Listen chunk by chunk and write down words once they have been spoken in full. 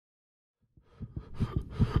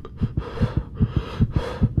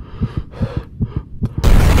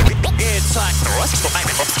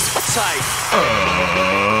tight.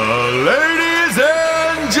 Ladies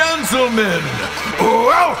and gentlemen,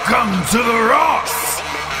 welcome to the Ross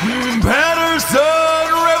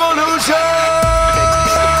Patterson Revolution!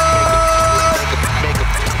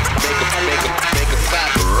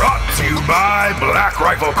 Brought to you by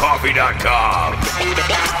BlackRifleCoffee.com.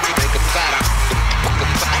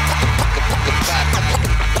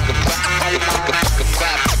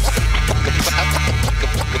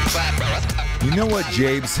 You know what,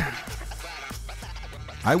 Jabes?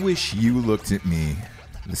 I wish you looked at me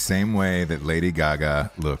the same way that Lady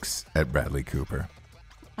Gaga looks at Bradley Cooper.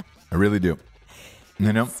 I really do.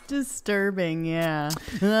 You know? It's disturbing, yeah.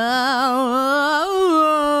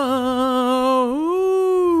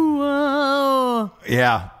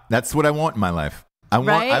 Yeah, that's what I want in my life. I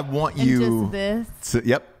want you and just this.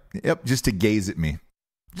 Yep, just to gaze at me.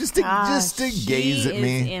 Just to gaze at me.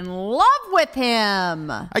 She is in love with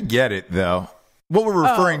him. I get it, though. What we're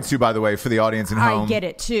referring to, by the way, for the audience at home. I get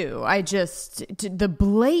it, too. The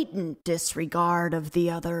blatant disregard of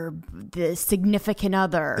the significant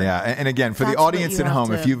other. Yeah, and again, for the audience at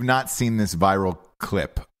home, if you've not seen this viral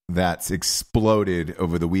clip that's exploded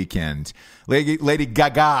over the weekend, Lady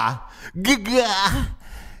Gaga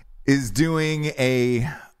is doing a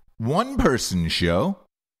one-person show.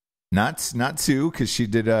 Not two, because she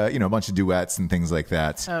did a bunch of duets and things like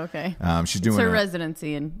that. Oh, okay. She's doing her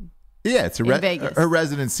residency in it's Vegas. Her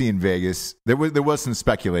residency in Vegas. There was some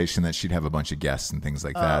speculation that she'd have a bunch of guests and things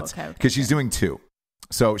like that. Because she's doing two.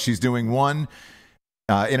 So she's doing one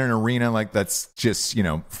in an arena like that's just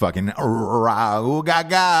fucking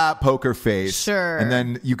Gaga poker face. Sure. And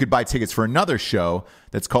then you could buy tickets for another show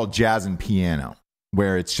that's called Jazz and Piano,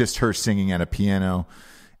 where it's just her singing at a piano.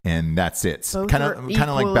 And that's it. Kind of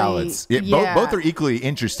like ballads. Both are equally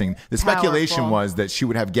interesting. The speculation was that she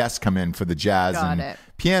would have guests come in for the jazz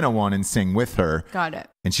piano one and sing with her. Got it.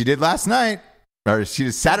 And she did last night, or she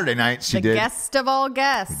did Saturday night. She did. Guest of all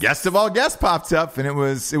guests. Guest of all guests popped up, and it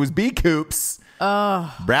was B. Coops.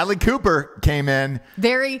 Oh. Bradley Cooper came in.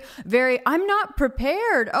 Very, very, I'm not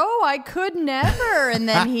prepared. Oh, I could never. And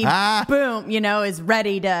then he, boom, is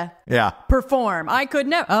ready to perform. I could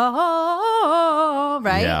never. Oh,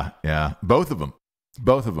 right? Yeah. Both of them.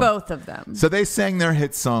 So they sang their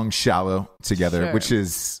hit song Shallow together, which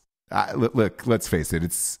is, look, let's face it,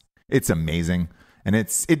 it's amazing. And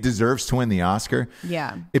it deserves to win the Oscar.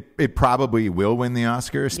 Yeah. It probably will win the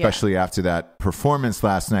Oscar, especially after that performance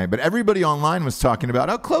last night. But everybody online was talking about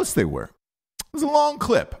how close they were. It was a long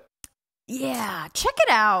clip. Yeah. Check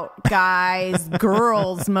it out, guys,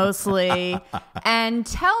 girls mostly. And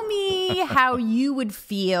tell me how you would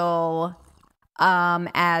feel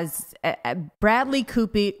as Bradley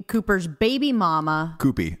Cooper's baby mama.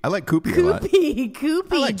 Koopy. I like Koopy a lot.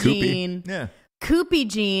 Koopy I like Jean. Koopy. Yeah. Koopy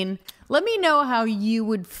Jean. Let me know how you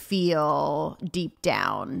would feel deep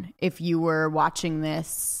down if you were watching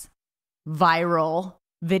this viral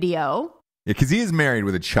video. Yeah, because he is married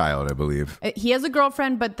with a child, I believe. He has a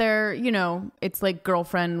girlfriend, but they're, it's like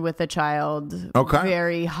girlfriend with a child. Okay.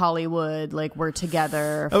 Very Hollywood, like we're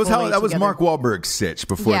together. That was Mark Wahlberg's sitch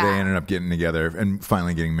before they ended up getting together and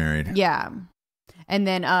finally getting married. Yeah. And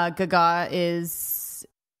then Gaga is...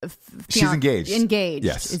 She's engaged.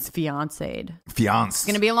 Yes. It's fiancéed. It's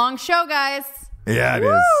going to be a long show, guys. Yeah, it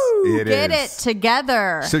is. It Get is. it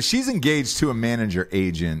together. So she's engaged to a manager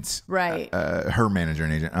agent. Right. Her manager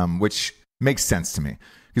and agent, which makes sense to me.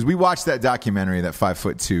 Because we watched that documentary, that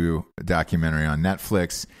 5'2" documentary on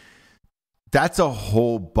Netflix. That's a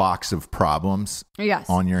whole box of problems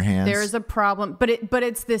on your hands. There is a problem. But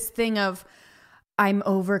it's this thing of... I'm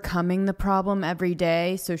overcoming the problem every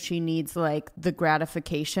day, so she needs like the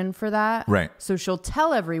gratification for that. Right. So she'll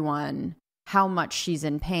tell everyone how much she's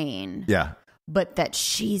in pain. Yeah. But that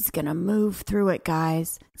she's going to move through it,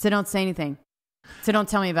 guys. So don't say anything. So don't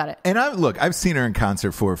tell me about it. And I've seen her in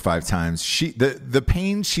concert 4 or 5 times. The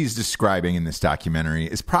pain she's describing in this documentary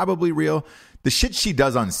is probably real. The shit she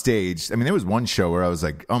does on stage. I mean, there was one show where I was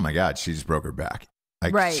like, oh my God, she just broke her back.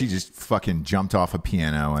 Like she just fucking jumped off a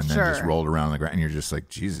piano and then just rolled around on the ground. And you're just like,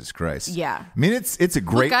 Jesus Christ. Yeah. I mean, it's a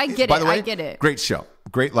great. Look, I get by it. the way, I get it. Great show.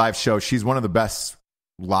 Great live show. She's one of the best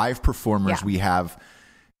live performers we have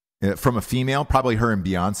from a female. Probably her and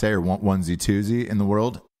Beyonce are onesie twosie in the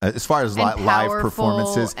world as far as live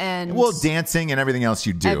performances and dancing and everything else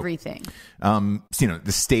you do. Everything. The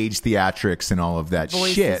stage theatrics and all of that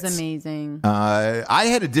Voice shit. is amazing. I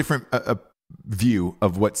had a different. View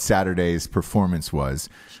of what Saturday's performance was.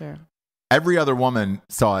 Sure. Every other woman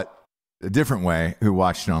saw it a different way who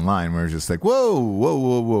watched it online. We're just like,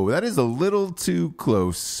 whoa. That is a little too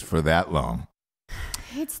close for that long.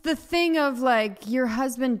 It's the thing of like your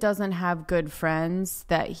husband doesn't have good friends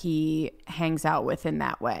that he hangs out with in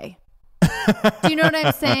that way. Do you know what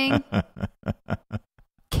I'm saying?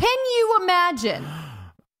 Can you imagine?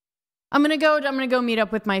 I'm gonna go meet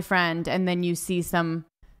up with my friend, and then you see some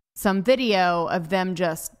video of them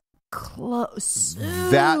just close.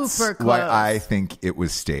 That's close. why I think it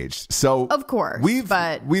was staged. So of course, we've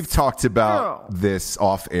talked about this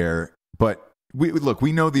off air, but we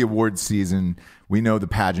know the award season, we know the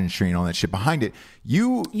pageantry and all that shit behind it.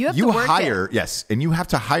 You hire and you have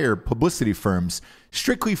to hire publicity firms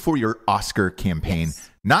strictly for your Oscar campaign,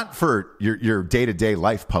 not for your day-to-day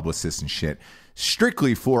life publicists and shit.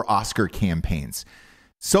 Strictly for Oscar campaigns.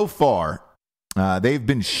 So far, they've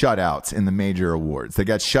been shutouts in the major awards. They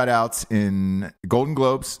got shutouts in Golden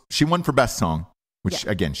Globes. She won for Best Song, which,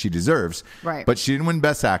 again, she deserves. Right. But she didn't win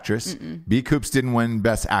Best Actress. B. Coops didn't win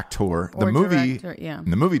Best Actor. The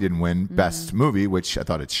movie didn't win Best Movie, which I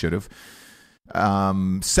thought it should have.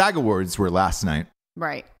 SAG Awards were last night.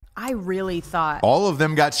 Right. I really thought... All of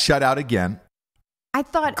them got shut out again. I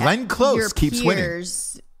thought... Glenn Close keeps winning.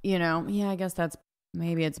 You know, I guess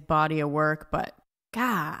maybe it's body of work, but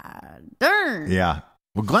God darn. Yeah.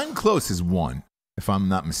 Well, Glenn Close has won, if I'm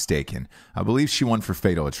not mistaken. I believe she won for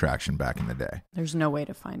Fatal Attraction back in the day. There's no way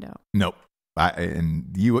to find out. Nope. And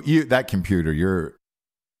you that computer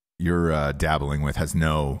you're dabbling with has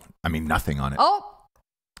nothing on it. Oh.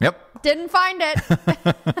 Yep. Didn't find it.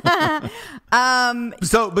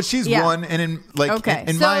 But she's won, and in my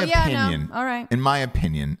opinion, all right. In my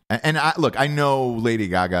opinion, and I know Lady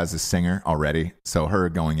Gaga is a singer already, so her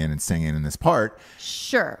going in and singing in this part,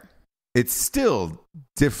 sure, it's still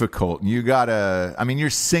difficult. You gotta, you're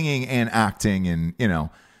singing and acting, and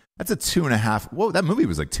that's a 2.5. Whoa, that movie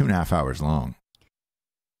was like 2.5 hours long.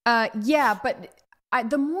 Yeah, but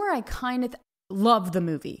the more I kind of love the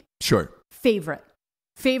movie, sure, favorite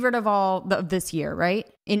of all of this year, right?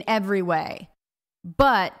 In every way.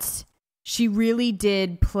 But she really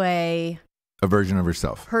did play a version of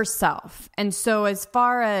herself. And so as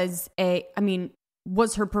far as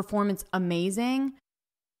was her performance amazing?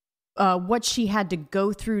 What she had to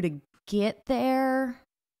go through to get there,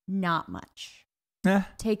 not much.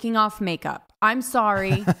 Taking off makeup. I'm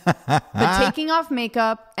sorry, but taking off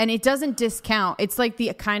makeup, and it doesn't discount. It's like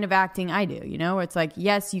the kind of acting I do, it's like,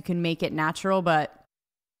 yes, you can make it natural, but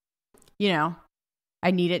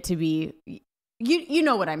I need it to be, you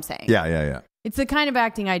know what I'm saying. Yeah. It's the kind of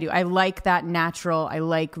acting I do. I like that natural. I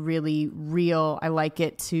like really real. I like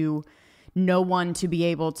it to no one to be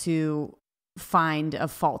able to find a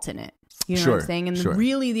fault in it. You know what I'm saying? And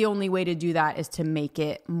really the only way to do that is to make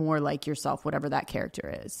it more like yourself, whatever that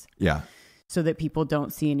character is. Yeah. So that people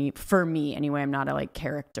don't see for me anyway, I'm not a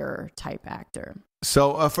character type actor.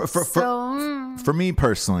 So for me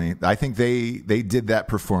personally, I think they did that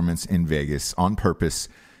performance in Vegas on purpose.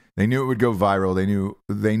 They knew it would go viral.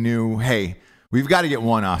 They knew, hey, we've got to get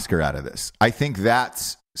one Oscar out of this. I think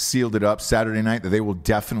that's sealed it up Saturday night that they will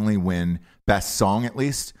definitely win Best Song at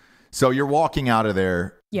least. So you're walking out of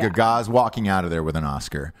there. Yeah. Gaga's walking out of there with an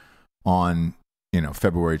Oscar on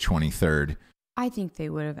February 23rd. I think they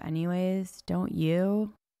would have anyways, don't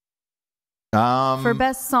you? For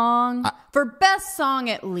best song,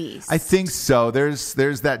 at least. I think so. There's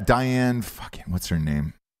that Diane. What's her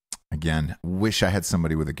name? Again, wish I had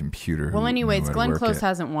somebody with a computer. Well, anyways, Glenn Close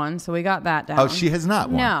hasn't won, so we got that down. Oh, she has not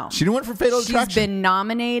won. No, she didn't win for Fatal Attraction. She's been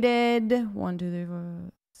nominated 1, 2, 3,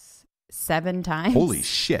 4, 7 times. Holy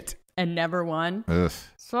shit! And never won. Ugh.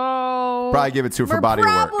 So probably give it to her for body work.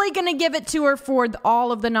 We're probably gonna give it to her for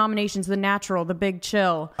all of the nominations: The Natural, The Big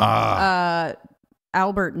Chill,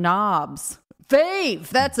 Albert Nobbs. Fave.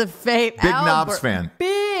 That's a fave. Big Nobbs fan.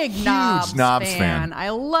 Huge Nobbs fan.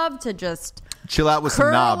 I love to just chill out with some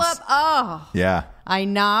knobs. Up. Oh. Yeah. I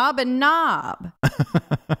knob and knob.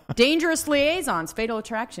 Dangerous Liaisons, Fatal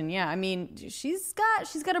Attraction. Yeah. She's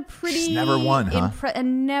got a pretty... She's never won, huh?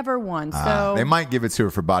 Never won. So they might give it to her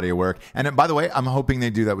for body of work. And by the way, I'm hoping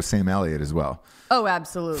they do that with Sam Elliott as well. Oh,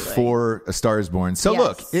 absolutely. For A Star Is Born. So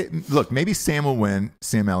look, maybe Sam will win.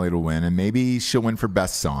 Sam Elliott will win. And maybe she'll win for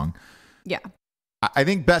Best Song. Yeah. I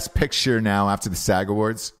think Best Picture now after the SAG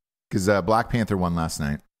Awards, because Black Panther won last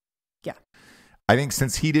night. Yeah. I think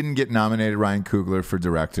since he didn't get nominated, Ryan Coogler for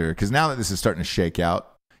director, because now that this is starting to shake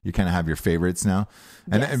out, you kind of have your favorites now.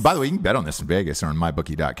 And by the way, you can bet on this in Vegas or on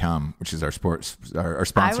mybookie.com, which is our sponsor.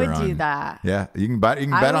 I would do that. Yeah, you can bet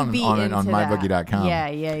on it on mybookie.com.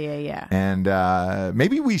 Yeah. And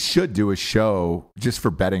maybe we should do a show just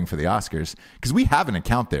for betting for the Oscars, because we have an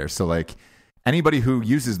account there. So anybody who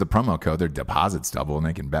uses the promo code, their deposits double and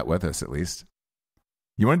they can bet with us at least.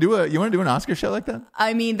 You want to do an Oscar show like that?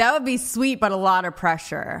 I mean, that would be sweet, but a lot of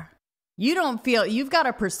pressure. You don't feel you've got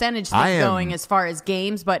a percentage thing going as far as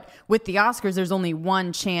games, but with the Oscars, there's only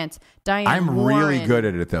one chance. I'm really good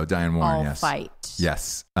at it though. Diane Warren, yes. Fight.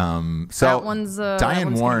 Yes. So that one's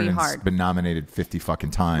Diane Warren's been nominated 50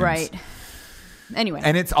 fucking times. Right. Anyway.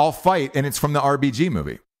 And it's all fight, and it's from the RBG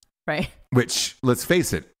movie. Right. Which, let's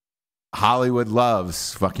face it, Hollywood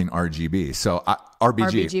loves fucking RGB. So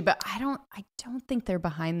RBG, but I don't think they're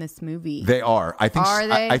behind this movie. They are. I think. Are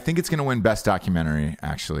they? I think it's going to win Best Documentary.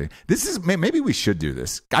 Actually, this is maybe we should do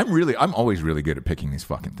this. I'm always really good at picking these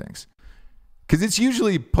fucking things because it's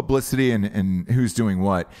usually publicity and who's doing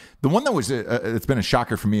what. The one that was it's been a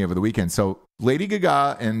shocker for me over the weekend. So Lady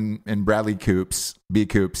Gaga and Bradley B.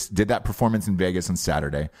 Coops did that performance in Vegas on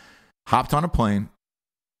Saturday. Hopped on a plane.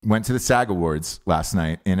 Went to the SAG Awards last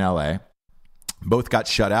night in LA. Both got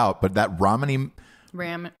shut out, but that Rami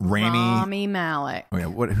Malek. Oh yeah,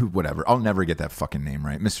 whatever. I'll never get that fucking name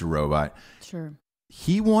right. Mr. Robot. Sure.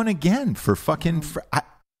 He won again for fucking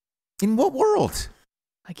in what world?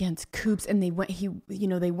 Against Coops, and they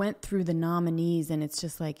went through the nominees, and it's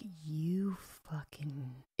just like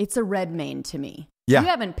it's a Redmayne to me. Yeah. You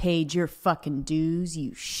haven't paid your fucking dues,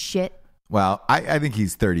 you shit. Well, I think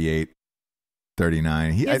he's 38.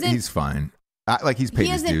 39. He's fine. He's paid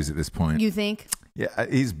his dues at this point. You think? Yeah,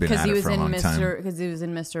 he's been at it for a long time. Because he was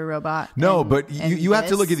in Mr. Robot. No, but you have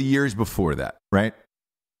to look at the years before that, right?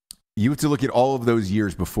 You have to look at all of those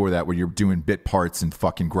years before that where you're doing bit parts and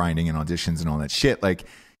fucking grinding and auditions and all that shit. Like,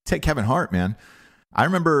 take Kevin Hart, man. I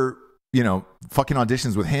remember, fucking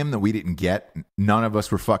auditions with him that we didn't get. None of us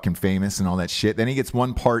were fucking famous and all that shit. Then he gets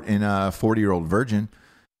one part in a 40-Year-Old Virgin.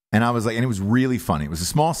 And I was like, and it was really funny. It was a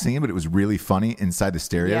small scene, but it was really funny inside the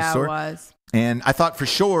stereo store. Yeah, it was. And I thought for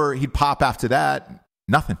sure he'd pop after that.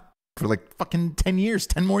 Nothing. For like fucking 10 years,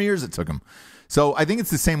 10 more years it took him. So I think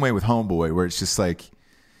it's the same way with Homeboy, where it's just like,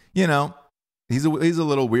 he's a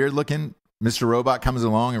little weird looking. Mr. Robot comes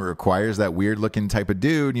along and requires that weird looking type of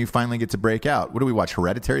dude, and you finally get to break out. What did we watch?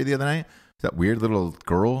 Hereditary the other night? That weird little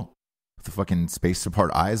girl with the fucking spaced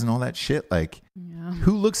apart eyes and all that shit. Like,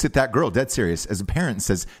 who looks at that girl, dead serious, as a parent and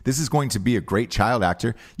says, this is going to be a great child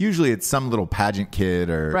actor? Usually it's some little pageant kid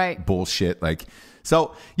or bullshit. Like,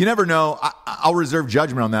 so you never know. I'll reserve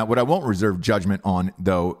judgment on that. What I won't reserve judgment on,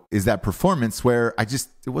 though, is that performance where it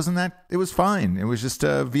was fine. It was just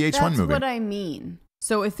a VH1 movie. That's what I mean.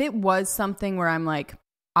 So if it was something where I'm like,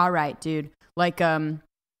 all right, dude, like a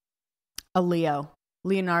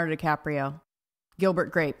Leonardo DiCaprio,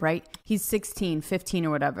 Gilbert Grape, right? He's 16, 15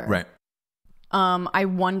 or whatever. Right. I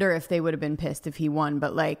wonder if they would have been pissed if he won,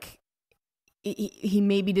 but like he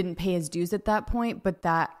maybe didn't pay his dues at that point, but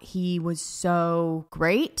that he was so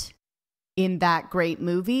great in that great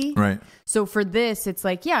movie. Right. So for this, it's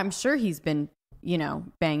like, yeah, I'm sure he's been,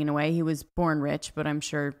 banging away. He was born rich, but I'm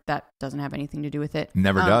sure that doesn't have anything to do with it.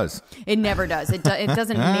 Never does. It never does. It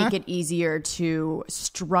doesn't make it easier to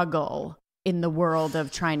struggle in the world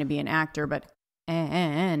of trying to be an actor, but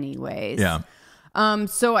anyways. Yeah.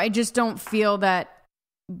 So I just don't feel that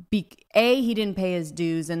A, he didn't pay his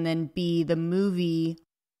dues, and then B, the movie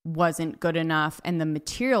wasn't good enough, and the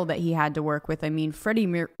material that he had to work with. I mean,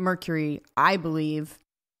 Freddie Mercury, I believe,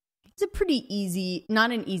 he's a pretty easy,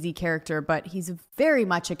 not an easy character, but he's very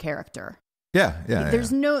much a character. Yeah.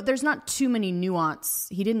 There's not too many nuance.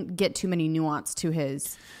 He didn't get too many nuance to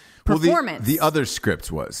his performance. Well, the other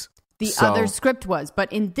script was.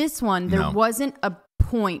 But in this one, there wasn't a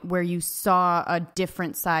point where you saw a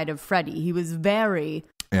different side of Freddie. He was very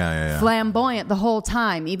flamboyant the whole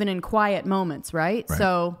time, even in quiet moments, right?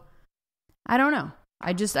 So I don't know.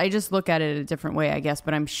 I just look at it a different way, I guess,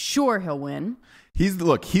 but I'm sure he'll win. He's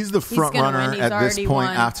the front runner at this point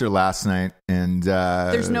after last night, and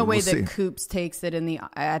there's no way that Coops takes it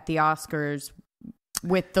at the Oscars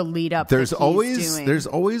with the lead up. There's always a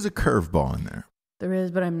curveball in there. There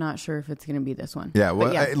is, but I'm not sure if it's going to be this one. Yeah,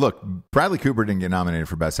 well, look, Bradley Cooper didn't get nominated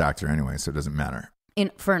for Best Actor anyway, so it doesn't matter.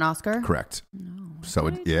 For an Oscar? Correct. No. So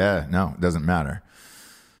it doesn't matter.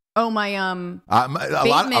 Oh, my a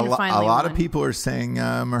lot of people are saying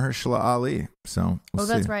Mahershala Ali. So we'll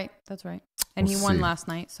see. That's right. And he won last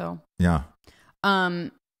night, so. Yeah.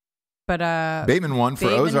 But Bateman won for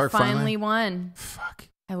Ozark finally won. Fuck.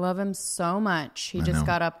 I love him so much. He just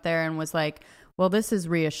got up there and was like, "Well, this is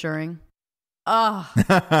reassuring." Oh, do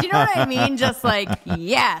you know what I mean? Just like,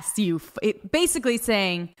 yes, basically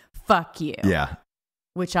saying, fuck you. Yeah.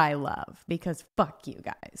 Which I love because fuck you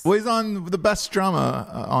guys. Well, he's on the best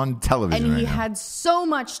drama on television. And he had so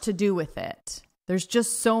much to do with it. There's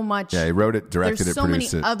just so much. Yeah, he wrote it, directed it,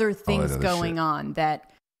 produced it. There's so many other things going on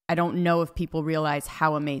that I don't know if people realize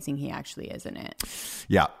how amazing he actually is in it.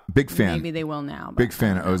 Yeah, big fan. Maybe they will now. Big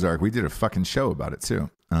fan of Ozark. We did a fucking show about it too.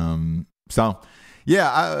 So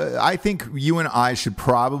yeah, I think you and I should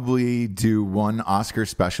probably do one Oscar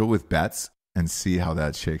special with bets and see how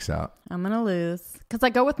that shakes out. I'm gonna lose because I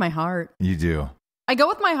go with my heart. You do. I go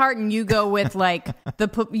with my heart, and you go with like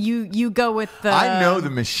you go with the. I know the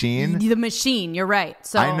machine. The machine. You're right.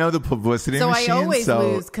 So I know the publicity machine. So I always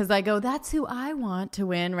lose because I go, that's who I want to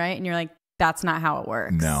win, right? And you're like, that's not how it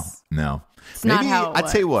works. No. It's not how it works.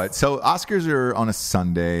 I'd tell you what. So Oscars are on a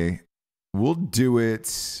Sunday. We'll do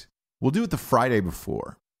it the Friday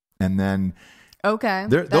before, and then. Okay.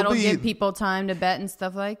 That'll give people time to bet and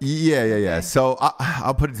stuff like that? Yeah. Okay. So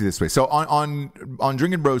I'll put it this way. So on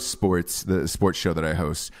Drinking Bros Sports, the sports show that I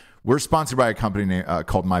host, we're sponsored by a company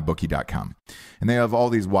called MyBookie.com. And they have all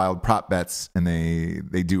these wild prop bets, and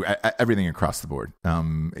they do everything across the board.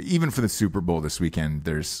 Even for the Super Bowl this weekend,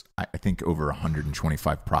 there's, I think, over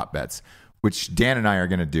 125 prop bets, which Dan and I are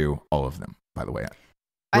going to do all of them, by the way.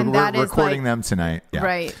 We're recording them tonight. Yeah.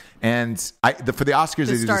 Right. And for the Oscars,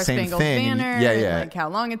 they do the same thing. Banner, yeah. Like how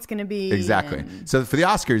long it's going to be. Exactly. So for the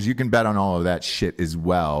Oscars, you can bet on all of that shit as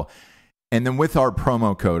well. And then with our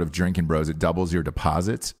promo code of Drinking Bros, it doubles your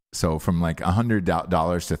deposits. So from like $100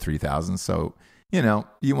 to $3,000. So,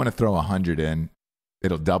 you want to throw $100 in,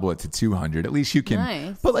 it'll double it to $200. At least you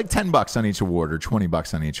can put like $10 on each award or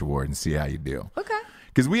 $20 on each award and see how you do. Okay.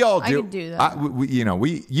 Because we all do. I can do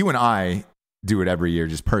that. You and I do it every year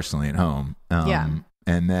just personally at home.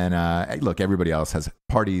 And then, look, everybody else has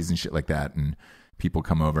parties and shit like that, and people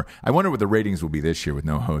come over. I wonder what the ratings will be this year with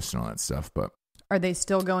no host and all that stuff. But are they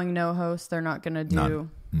still going no host? They're not going to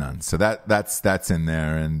do none. So that's in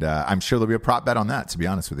there, and I'm sure there'll be a prop bet on that. To be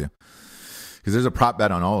honest with you, because there's a prop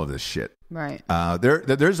bet on all of this shit. Right.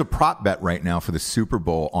 There's a prop bet right now for the Super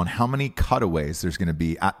Bowl on how many cutaways there's going to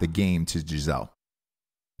be at the game to Giselle.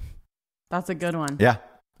 That's a good one. Yeah.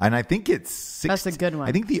 And I think it's 16. That's a good one.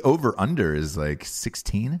 I think the over under is like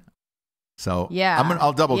 16. So yeah,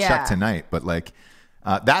 I'll double check tonight. But like,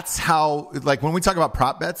 that's how, like when we talk about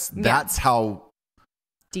prop bets, that's how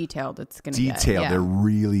detailed it's going to get. Detailed. They're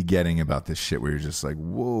really getting about this shit where you're just like,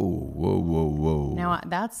 whoa. Now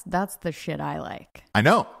that's the shit I like. I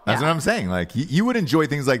know. That's what I'm saying. Like you would enjoy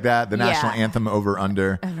things like that. The national anthem over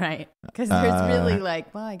under. Right. Because there's really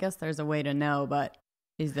like, well, I guess there's a way to know, but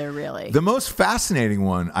is there really? The most fascinating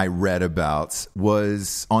one I read about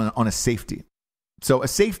was on a safety. So a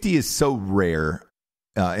safety is so rare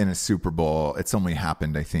in a Super Bowl. It's only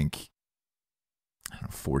happened, I think,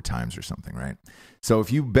 4 times or something, right? So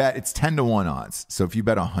if you bet, it's 10-1 odds. So if you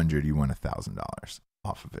bet 100, you win $1,000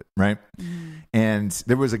 off of it, right? And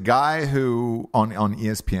there was a guy who on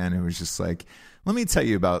ESPN who was just like, let me tell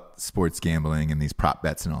you about sports gambling and these prop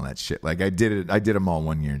bets and all that shit. Like I did them all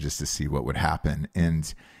one year just to see what would happen.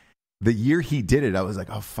 And the year he did it, I was like,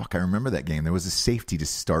 oh fuck, I remember that game. There was a safety to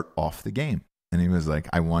start off the game. And he was like,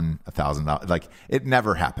 I won $1,000. Like it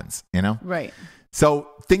never happens, Right. So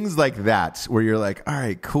things like that where you're like, all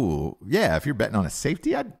right, cool. Yeah, if you're betting on a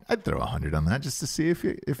safety, I'd throw 100 on that just to see if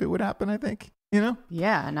it would happen, I think,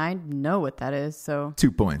 Yeah, and I know what that is, so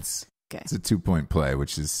 2 points. Okay. It's a 2-point play,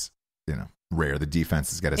 which is, rare. The defense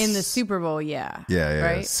has got in the Super Bowl, yeah,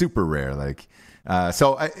 right? Super rare. Like,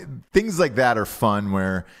 things like that are fun.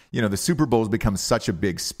 Where the Super Bowl's become such a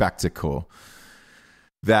big spectacle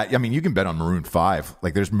that you can bet on Maroon 5.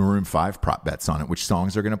 Like, there's Maroon 5 prop bets on it. Which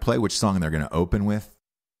songs they're going to play, which song they're going to open with.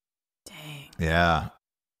 Dang. Yeah.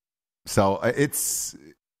 So it's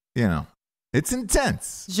it's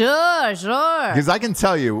intense. Sure. Because I can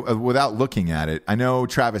tell you without looking at it, I know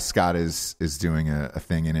Travis Scott is doing a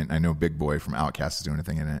thing in it. I know Big Boy from Outkast is doing a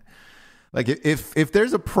thing in it. Like if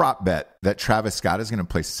there's a prop bet that Travis Scott is going to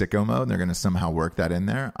play sicko mode and they're going to somehow work that in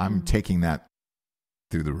there, I'm taking that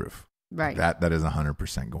through the roof. Right. That is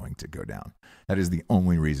 100% going to go down. That is the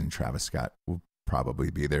only reason Travis Scott will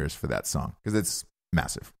probably be there is for that song because it's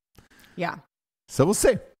massive. Yeah. So we'll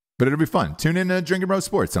see. But it'll be fun. Tune in to Drinking Bros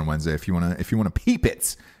Sports on Wednesday if you want to peep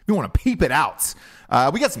it. If you want to peep it out.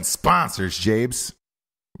 We got some sponsors, Jabes.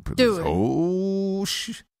 Do it. Oh,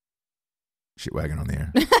 shit wagon on the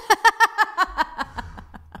air.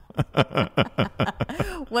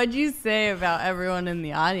 What'd you say about everyone in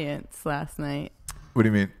the audience last night? What do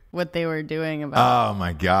you mean? What they were doing about? Oh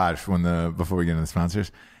my gosh! Before we get into the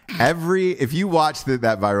sponsors, if you watch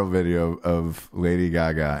that viral video of Lady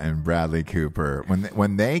Gaga and Bradley Cooper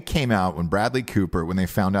when they came out, when they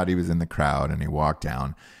found out he was in the crowd and he walked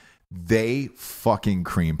down, they fucking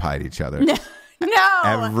cream pied each other. No,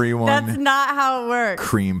 everyone. That's not how it works.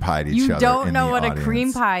 Cream pied each other. You don't know what audience. A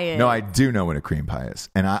cream pie is. No, I do know what a cream pie is,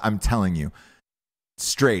 and I'm telling you,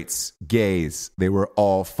 straights, gays, they were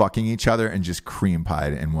all fucking each other and just cream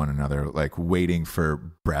pied in one another, like waiting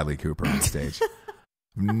for Bradley Cooper on stage.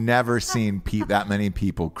 Never seen that many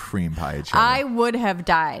people cream pie each other. I would have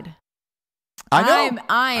died. I know.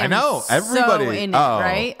 I know. Everybody, so in it,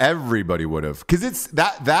 right? Everybody would have, because it's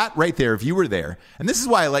that right there. If you were there, and this is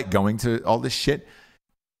why I like going to all this shit.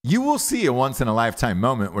 You will see a once in a lifetime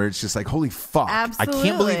moment where it's just like, holy fuck! Absolutely. I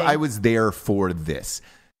can't believe I was there for this.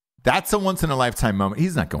 That's a once in a lifetime moment.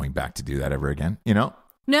 He's not going back to do that ever again. You know?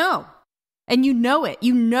 No, and you know it.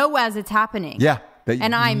 You know as it's happening. Yeah,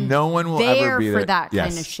 and I'm no one will there ever be for there. that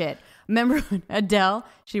kind of shit. Remember when Adele,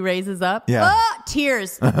 she raises up? Yeah.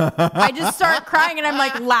 Tears. I just start crying and I'm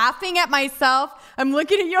like laughing at myself. I'm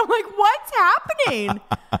looking at you. I'm like, what's happening?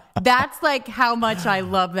 That's like how much I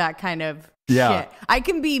love that kind of shit. I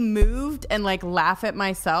can be moved and like laugh at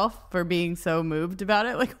myself for being so moved about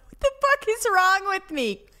it. Like, what the fuck is wrong with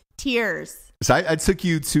me? Tears. So I took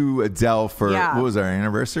you to Adele for, what was our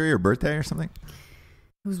anniversary or birthday or something?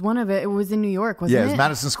 It was one of it. It was in New York, wasn't it? Yeah, it was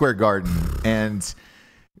Madison Square Garden. And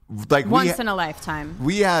like once in a lifetime.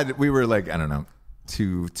 We were like, I don't know,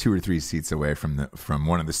 two or three seats away from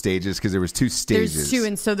one of the stages, because there was two stages. There's two,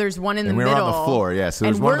 and so there's one in the middle. And we were on the floor, yeah. So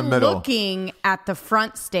there's one in the middle. And we're looking at the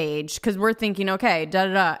front stage because we're thinking, okay,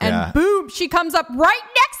 da-da-da. And boom, she comes up right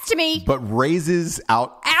next to me. But raises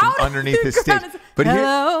out from underneath the stage. But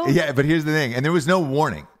but here's the thing. And there was no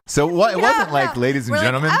warning. So it wasn't like, ladies and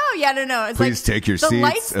gentlemen. Like, oh, yeah, no. It's please take your seats. The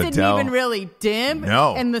lights Adele. didn't even really dim.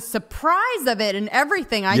 No. And the surprise of it and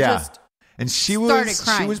everything, and she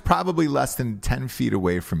crying. was probably less than 10 feet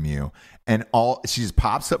away from you. And she just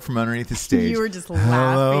pops up from underneath the stage. You were just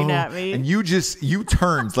laughing at me. And you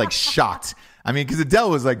turned like shocked. I mean, because Adele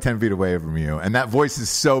was like 10 feet away from you. And that voice is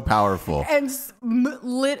so powerful. And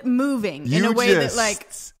moving in a way that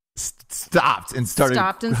like... stopped and started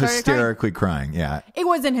hysterically crying. Yeah, it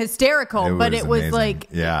wasn't hysterical, but it was amazing.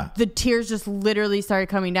 Like the tears just literally started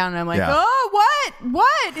coming down, and I'm like, oh,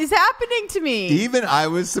 what is happening to me? Even I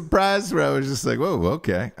was surprised, where I was just like, whoa,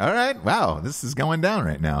 okay, all right, wow, this is going down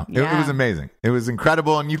right now. It was amazing. It was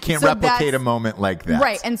incredible, and you can't replicate a moment like that,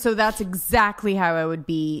 right? And so that's exactly how I would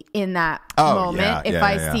be in that moment. If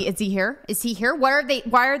I see, is he here? Is he here? Why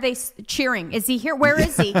are they cheering? Is he here? Where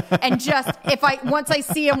is he? And just once I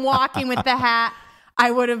see him walking with the hat, I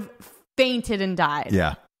would have fainted and died.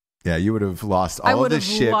 Yeah, you would have lost all of this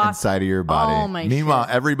shit inside of your body. Meanwhile,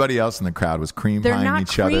 everybody else in the crowd was cream pieing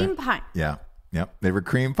each other. Yeah, yep. They were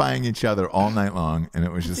cream pieing each other all night long, and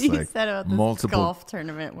it was just like said about this multiple golf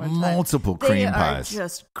tournament one time. Multiple cream pies. They are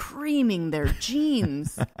just creaming their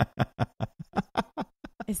jeans.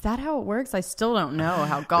 Is that how it works? I still don't know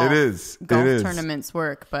how golf tournaments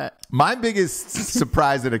work. But my biggest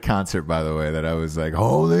surprise at a concert, by the way, that I was like,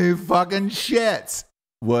 holy fucking shit,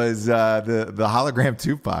 was the hologram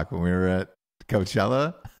Tupac when we were at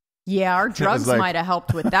Coachella. Yeah, our drugs might have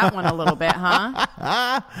helped with that one a little bit, huh?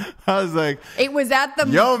 I was like, it was at the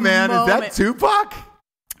man, is that Tupac?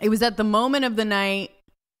 It was at the moment of the night.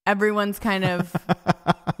 Everyone's kind of,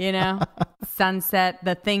 sunset.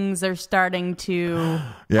 The things are starting to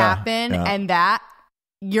happen. Yeah. And that,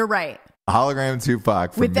 you're right. Hologram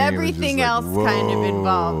Tupac. With everything else kind of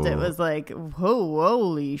involved, it was like, whoa,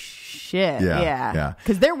 holy shit. Yeah.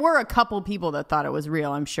 Because there were a couple people that thought it was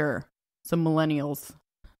real, I'm sure. Some millennials.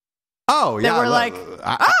 Oh, yeah. They were like,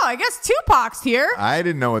 I guess Tupac's here. I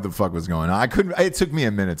didn't know what the fuck was going on. It took me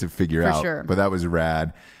a minute to figure out. Sure. But that was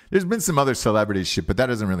rad. There's been some other celebrity shit, but that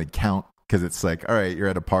doesn't really count, because it's like, all right, you're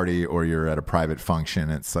at a party or you're at a private function.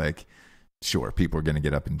 It's like, sure, people are going to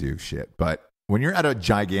get up and do shit. But when you're at a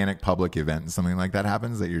gigantic public event and something like that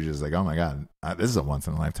happens, that you're just like, oh my God, this is a once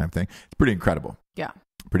in a lifetime thing. It's pretty incredible. Yeah.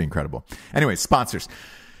 Pretty incredible. Anyway, sponsors.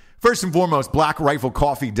 First and foremost,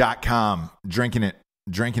 blackriflecoffee.com. Drinking it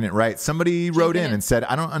right. Somebody wrote in and said,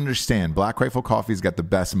 I don't understand. Black Rifle Coffee's got the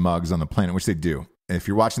best mugs on the planet, which they do. If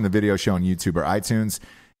you're watching the video show on YouTube or iTunes,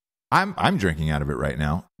 I'm drinking out of it right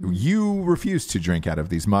now. You refuse to drink out of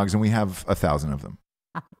these mugs, and we have 1,000 of them.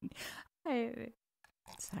 Sorry.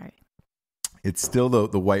 It's still the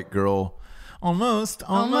white girl, almost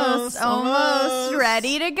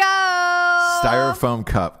ready to go. Styrofoam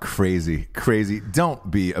cup, crazy. Don't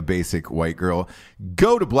be a basic white girl.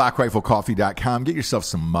 Go to blackriflecoffee.com. Get yourself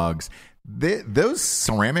some mugs. Those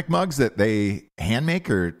ceramic mugs that they hand make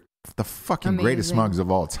are the fucking greatest mugs of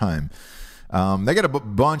all time. They got a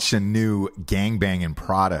bunch of new gangbanging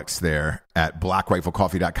products there at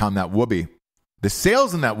blackriflecoffee.com. That Whoopee. The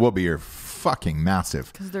sales in that Whoopee are fucking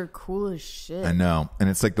massive. Because they're cool as shit. I know. And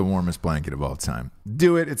it's like the warmest blanket of all time.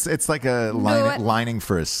 Do it. It's like a lining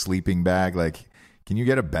for a sleeping bag. Like, can you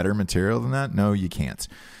get a better material than that? No, you can't.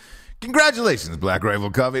 Congratulations,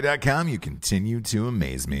 BlackRifleCoffee.com. You continue to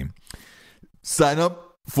amaze me. Sign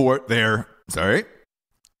up for their,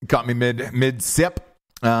 caught me mid sip.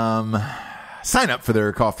 Sign up for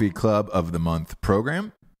their Coffee Club of the Month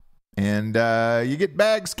program. And you get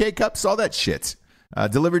bags, K-cups, all that shit.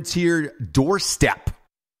 Delivered to your doorstep.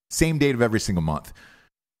 Same date of every single month.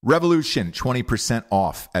 Revolution, 20%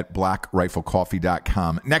 off at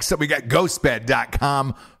blackriflecoffee.com. Next up, we got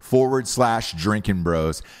ghostbed.com/drinking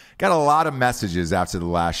bros. Got a lot of messages after the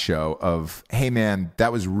last show of, hey, man,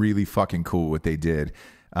 that was really fucking cool what they did.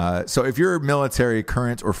 So if you're a military,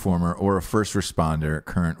 current or former, or a first responder,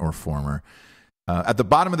 current or former, at the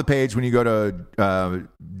bottom of the page, when you go to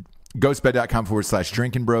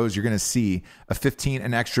ghostbed.com/drinking bros, you're going to see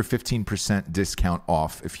an extra 15% discount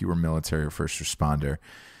off if you were military or first responder.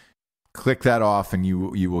 Click that off and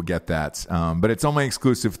you will get that. But it's only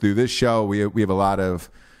exclusive through this show. We have a lot of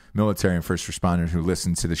military and first responders who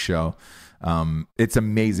listen to the show. It's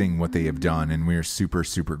amazing what they have done, and we are super,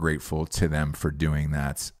 super grateful to them for doing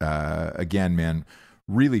that. Again, man,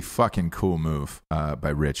 really fucking cool move by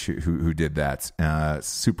Rich who did that.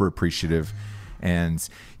 Super appreciative. And,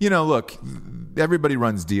 look, everybody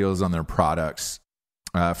runs deals on their products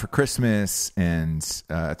for Christmas and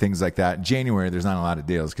things like that. January, there's not a lot of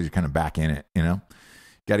deals because you're kind of back in it,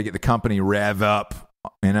 Got to get the company rev up,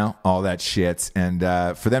 all that shit. And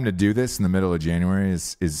for them to do this in the middle of January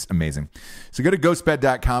is amazing. So go to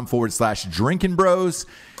ghostbed.com/drinking bros.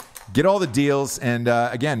 Get all the deals. And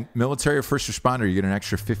again, military or first responder, you get an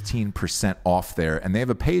extra 15% off there. And they have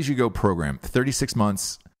a pay-as-you-go program, 36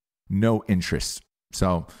 months, no interest.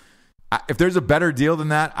 So if there's a better deal than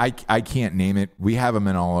that, I can't name it. We have them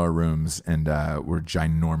in all our rooms, and we're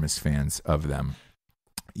ginormous fans of them.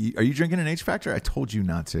 Are you drinking an H Factor? I told you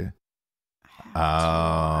not to.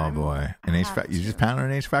 Oh, boy. An H Factor. You just pounded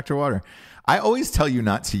an H Factor water. I always tell you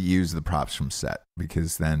not to use the props from set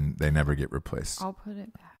because then they never get replaced. I'll put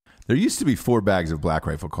it back. There used to be 4 bags of Black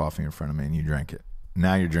Rifle coffee in front of me, and you drank it.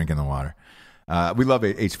 Now you're drinking the water. We love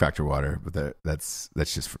H Factor water, but that's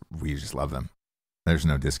just we just love them. There's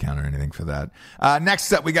no discount or anything for that.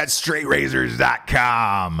 Next up, we got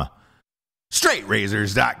straightrazors.com.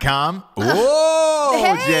 Straightrazors.com. Whoa,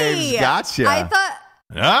 Hey, James, gotcha. I thought,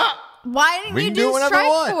 why didn't you do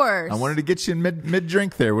Strike Force? I wanted to get you in mid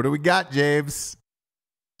drink there. What do we got, James?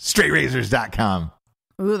 Straightrazors.com.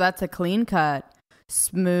 Ooh, that's a clean cut.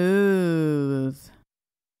 Smooth.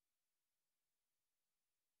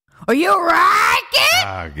 Are you rocking?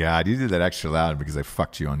 Oh, God. You did that extra loud because I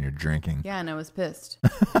fucked you on your drinking. Yeah, and I was pissed. Go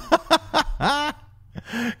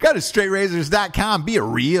to straightrazors.com. Be a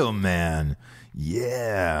real man.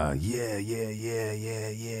 Yeah.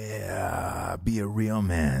 Be a real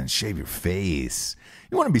man. Shave your face.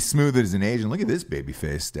 You want to be smooth as an Asian. Look at this baby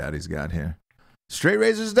face Daddy's got here.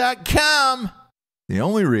 Straightrazors.com. The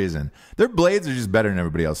only reason. Their blades are just better than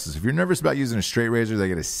everybody else's. If you're nervous about using a straight razor, they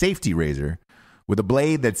get a safety razor with a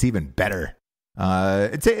blade that's even better.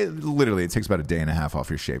 It takes about a day and a half off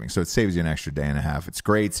your shaving, so it saves you an extra day and a half. It's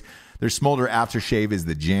great. Their Smolder aftershave is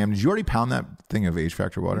the jam. Did you already pound that thing of H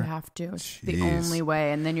Factor water? You have to. It's the only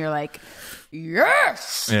way. And then you're like,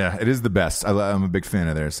 yes! Yeah, it is the best. I'm a big fan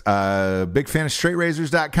of theirs. Big fan of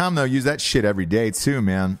straightrazors.com, though. Use that shit every day, too,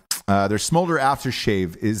 man. Their Smolder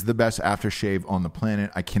aftershave is the best aftershave on the planet.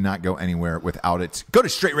 I cannot go anywhere without it. Go to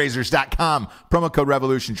straightrazors.com. Promo code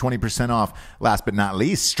REVOLUTION, 20% off. Last but not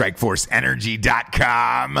least,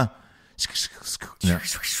 strikeforceenergy.com.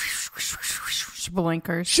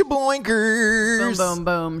 Shabloinkers. Boom, boom,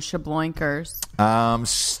 boom. Shabloinkers.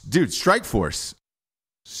 Dude, Strikeforce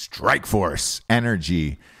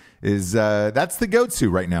Energy is that's the go-to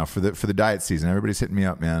right now for the diet season. Everybody's hitting me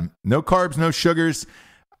up, man. No carbs, no sugars.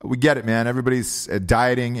 We get it, man. Everybody's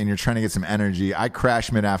dieting and you're trying to get some energy. I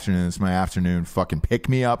crash mid-afternoon. It's my afternoon fucking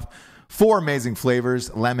pick-me-up. 4 amazing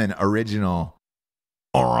flavors: lemon, original,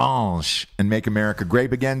 orange, and Make America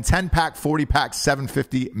Grape Again. 10-pack, 40-pack,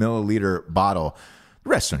 750-milliliter bottle. The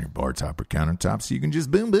rest on your bar top or countertop, so you can just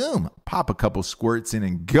boom, boom, pop a couple squirts in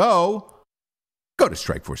and go. Go to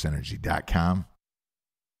strikeforceenergy.com.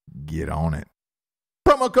 Get on it.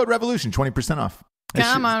 Promo code REVOLUTION, 20% off.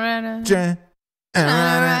 Come on,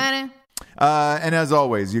 And as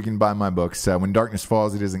always, you can buy my books. When Darkness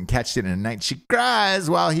Falls, He Doesn't Catch It, and At Night She Cries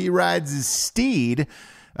While He Rides His Steed.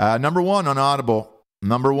 Number 1 on Audible.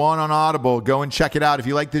 Go and check it out. If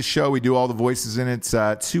you like this show, we do all the voices in it.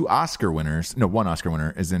 2 Oscar winners. No, 1 Oscar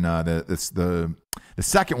winner is in the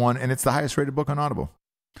second one, and it's the highest rated book on Audible.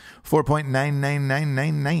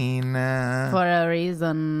 4.99999. For a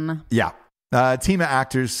reason. Yeah. Team of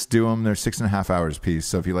actors do them. They're 6.5 hours a piece.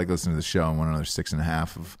 So if you like listening to the show and want another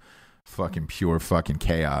 6.5 of fucking pure fucking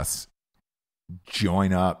chaos,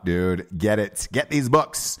 Join up, dude. Get it. Get these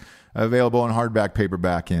books. Available in hardback,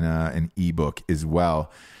 paperback, and an ebook as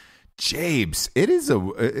well. Jabes, it is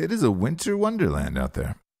a winter wonderland out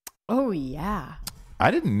there. Oh yeah. I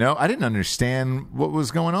didn't know. I didn't understand what was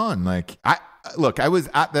going on. Like, I was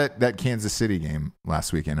at that Kansas City game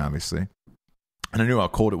last weekend, obviously, and I knew how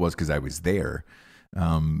cold it was because I was there.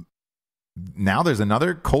 Now there's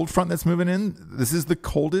another cold front that's moving in. This is the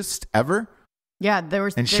coldest ever. Yeah,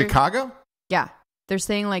 in Chicago. Yeah, they're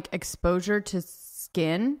saying like exposure to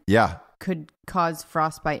skin. Yeah, could cause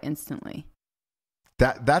frostbite instantly.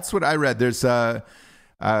 That's what I read. There's the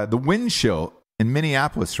wind chill in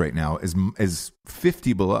Minneapolis right now is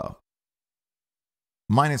 50 below.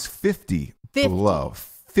 Minus 50 below.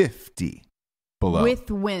 50 below. With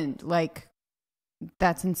wind. Like,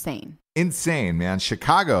 that's insane. Insane, man.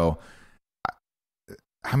 Chicago,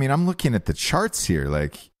 I mean, I'm looking at the charts here.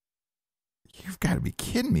 Like, you've got to be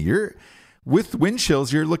kidding me. With wind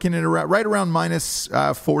chills, you're looking at right around minus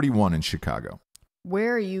 41 in Chicago.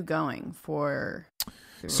 Where are you going for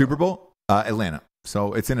Super Bowl? Atlanta.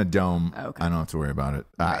 So it's in a dome. Okay. I don't have to worry about it.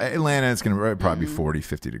 Atlanta, it's going to probably be 40,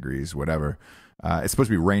 50 degrees, whatever. It's supposed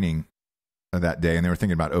to be raining that day, and they were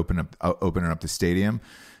thinking about opening up the stadium.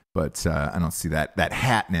 But I don't see that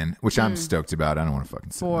happening, which I'm stoked about. I don't want to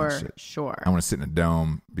fucking sit in that shit. For sure. I want to sit in a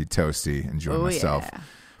dome, be toasty, enjoy myself. Yeah.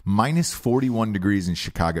 Minus 41 degrees in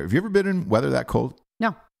Chicago. Have you ever been in weather that cold?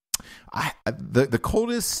 No. The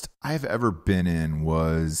coldest I've ever been in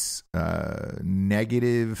was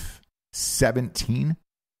negative 17.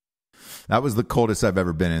 That was the coldest I've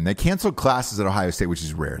ever been in. They canceled classes at Ohio State, which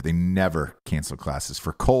is rare. They never cancel classes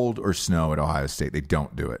for cold or snow at Ohio State. They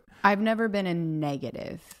don't do it. I've never been in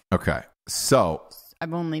negative. Okay. So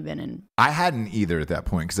I've only been in. I hadn't either at that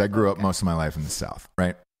point because I grew up most of my life in the South,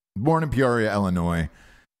 right? Born in Peoria, Illinois,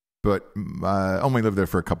 but only lived there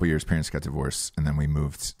for a couple years. Parents got divorced, and then we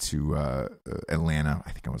moved to Atlanta.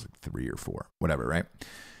 I think I was like 3 or 4, whatever, right?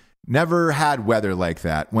 Never had weather like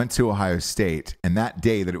that. Went to Ohio State, and that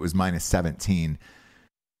day that it was minus 17,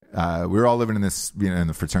 we were all living in this, in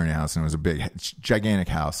the fraternity house, and it was a big, gigantic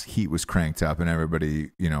house. Heat was cranked up, and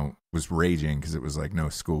everybody, was raging because it was like no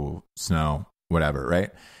school, snow, whatever, right?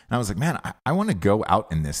 And I was like, man, I want to go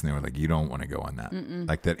out in this. And they were like, you don't want to go on that.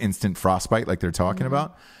 Like that instant frostbite like they're talking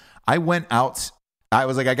about. I went out. I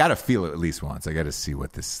was like, I got to feel it at least once. I got to see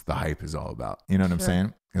what the hype is all about. You know what I'm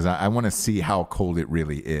saying? Because I want to see how cold it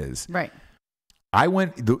really is. Right. I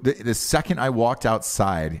went, the second I walked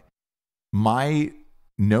outside, my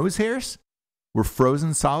nose hairs were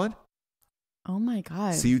frozen solid. Oh my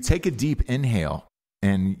God. So you take a deep inhale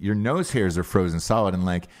and your nose hairs are frozen solid. And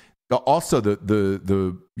like, also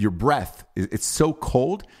your breath, it's so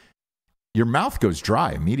cold, your mouth goes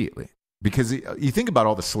dry immediately. Because you think about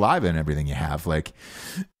all the saliva and everything you have, like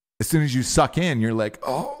as soon as you suck in, you're like,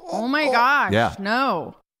 oh my gosh, yeah,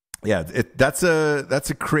 no, yeah, that's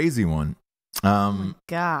a crazy one. Oh my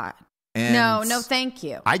God, and no, thank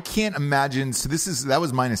you. I can't imagine. So that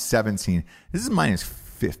was minus 17. This is minus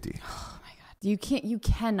 50. Oh my God, you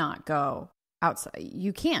cannot go outside.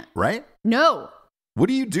 You can't, right? No. What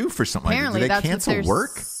do you do for something Apparently, like that? Do they cancel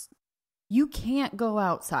work? You can't go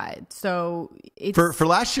outside. So it's for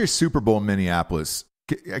last year's Super Bowl in Minneapolis,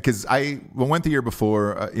 because I went the year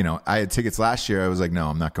before. I had tickets last year. I was like, no,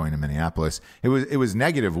 I'm not going to Minneapolis. It was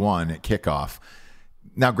 -1 at kickoff.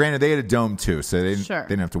 Now, granted, they had a dome too, so they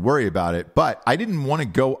didn't have to worry about it. But I didn't want to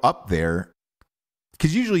go up there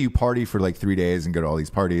because usually you party for like 3 days and go to all these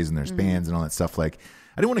parties and there's bands and all that stuff. Like,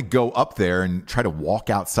 I didn't want to go up there and try to walk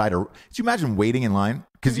outside. Or could you imagine waiting in line?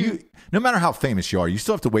 Because no matter how famous you are, you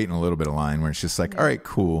still have to wait in a little bit of line where it's just like, all right,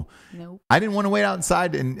 cool. Nope. I didn't want to wait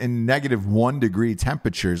outside in -1 degree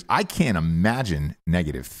temperatures. I can't imagine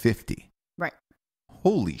negative 50. Right.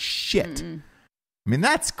 Holy shit. I mean,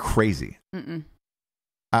 that's crazy.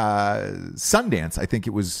 Sundance, I think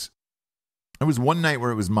it was one night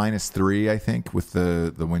where it was -3, I think, with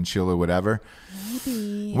the wind chill or whatever. Maybe.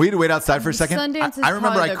 We had to wait outside for a second. Sundance is I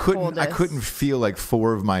remember probably I couldn't feel like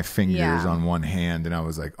 4 of my fingers on one hand, and I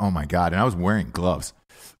was like, oh my God. And I was wearing gloves.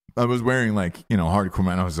 I was wearing like, hardcore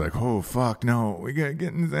man. I was like, oh fuck, no, we gotta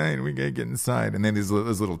get inside. We gotta get inside. And then those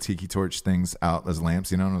little tiki torch things out, those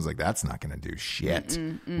lamps, and I was like, that's not gonna do shit.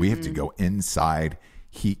 We have to go inside,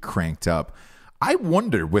 heat cranked up. I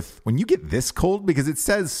wonder when you get this cold, because it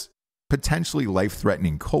says potentially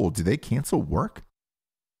life-threatening cold, do they cancel work?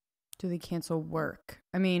 Do they cancel work?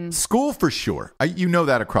 I mean, school for sure. You know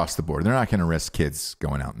that across the board. They're not going to risk kids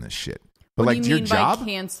going out in this shit. But what like do you your mean job, by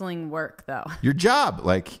canceling work though? your job,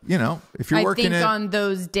 like, you know, if you're working I think on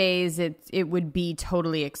those days it would be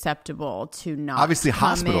totally acceptable to not. Obviously, come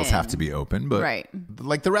hospitals in. have to be open, but Right.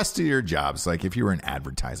 like the rest of your jobs, like if you were in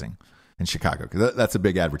advertising in Chicago, because that's a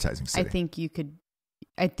big advertising city. I think you could.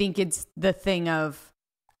 I think it's the thing of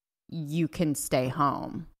you can stay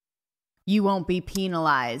home. You won't be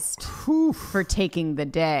penalized for taking the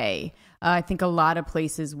day. I think a lot of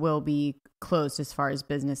places will be closed as far as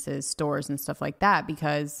businesses, stores, and stuff like that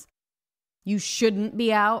because you shouldn't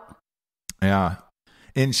be out. Yeah.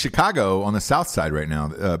 In Chicago, on the south side right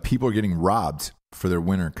now, people are getting robbed for their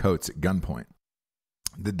winter coats at gunpoint.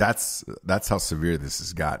 That's how severe this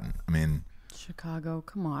has gotten. I mean, Chicago,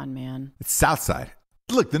 come on, man. it's south side.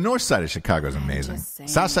 Look, the north side of Chicago is amazing.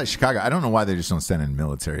 South side of Chicago, I don't know why they just don't send in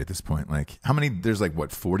military at this point. Like, how many? There's like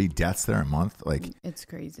what 40 deaths there a month. Like, it's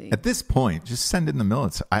crazy. at this point, just send in the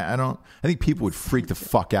military. I think people would freak the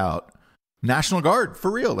fuck out. National Guard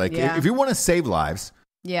for real. Like, if you want to save lives,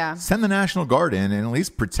 send the National Guard in and at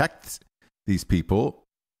least protect these people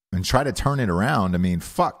and try to turn it around. I mean,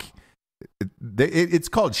 fuck. It's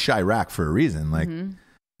called Chirac for a reason. Like.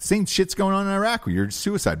 Same shit's going on in Iraq where you're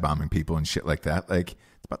suicide bombing people and shit like that. Like,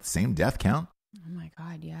 it's about the same death count. Oh, my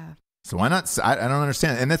God, yeah. So why not? I don't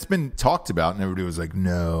understand. And that's been talked about, and everybody was like,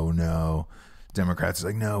 no. Democrats are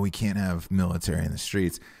like, no, we can't have military in the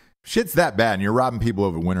streets. Shit's that bad, and you're robbing people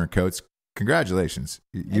over winter coats. Congratulations.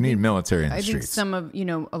 You need military in the streets. I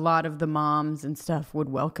think a lot of the moms and stuff would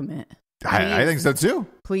welcome it. I think so, too.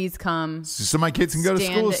 Please come. So my kids can go to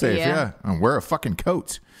school safe, and wear a fucking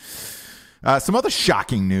coat. Some other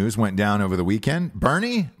shocking news went down over the weekend.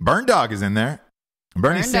 Burn Dog is in there.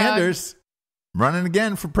 Bernie Sanders running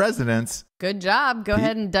again for president. Good job. Go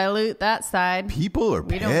ahead and dilute that side. People are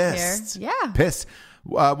pissed. Don't care. Yeah. Pissed.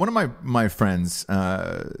 One of my friends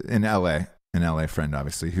in LA, an LA friend,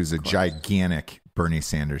 obviously, who's a gigantic Bernie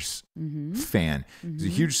Sanders fan. He's a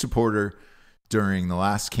huge supporter during the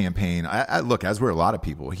last campaign. I look, as were a lot of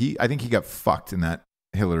people. I think he got fucked in that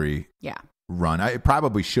Hillary run. It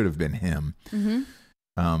probably should have been him.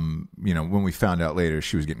 When we found out later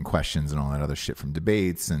she was getting questions and all that other shit from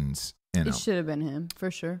debates, and it should have been him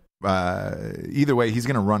for sure. Either way, he's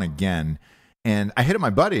going to run again. And I hit up my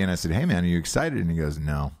buddy and I said, "Hey man, are you excited?" And he goes,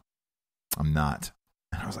 "No, I'm not."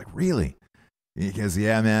 And I was like, "Really?" He goes,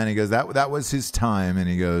 "Yeah, man." He goes, that was his time. And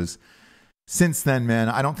he goes, "Since then, man,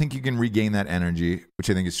 I don't think you can regain that energy," which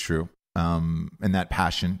I think is true, and that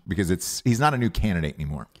passion, because he's not a new candidate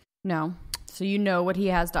anymore. No. So you know what he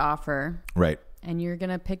has to offer. Right. And you're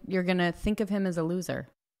going to think of him as a loser.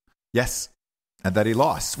 Yes. And that he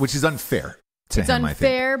lost, which is unfair to him, I think. It's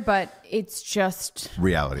unfair, but it's just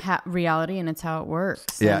reality. Reality, and it's how it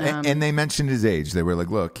works. Yeah. And they mentioned his age. They were like,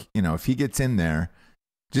 look, if he gets in there,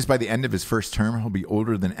 just by the end of his first term, he'll be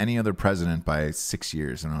older than any other president by 6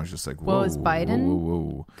 years. And I was just like, whoa. Well, is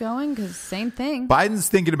Biden going? Because same thing. Biden's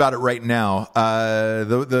thinking about it right now.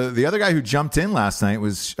 The other guy who jumped in last night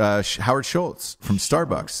was Howard Schultz from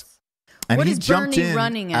Starbucks. And what he is jumped Bernie in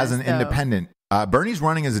running as an though? independent. Bernie's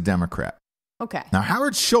running as a Democrat. Okay. Now,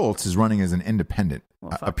 Howard Schultz is running as an independent,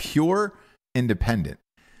 a pure independent.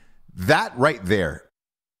 That right there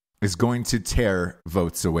is going to tear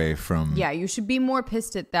votes away from... Yeah, you should be more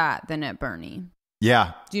pissed at that than at Bernie.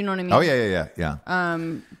 Yeah. Do you know what I mean? Oh, yeah.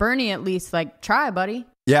 Bernie, at least, try, buddy.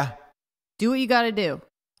 Yeah. Do what you got to do.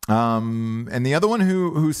 And the other one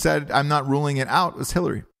who said, I'm not ruling it out, was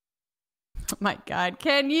Hillary. Oh, my God.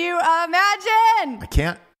 Can you imagine?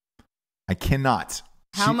 I cannot.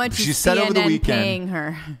 How much she is said CNN over the weekend, paying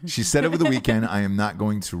her? She said over the weekend, I am not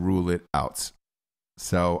going to rule it out.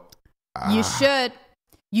 So... You should.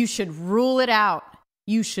 You should rule it out.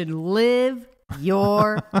 You should live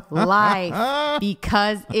your life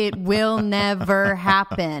because it will never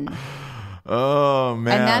happen. Oh,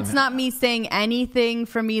 man. And that's not me saying anything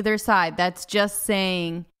from either side. That's just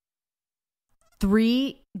saying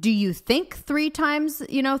do you think 3 times,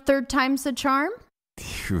 third time's a charm?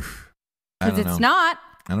 Because it's not.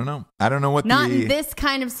 I don't know. I don't know what not in this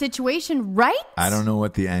kind of situation, right? I don't know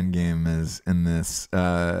what the end game is in this.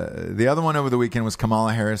 The other one over the weekend was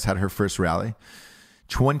Kamala Harris had her first rally.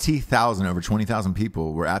 Over 20,000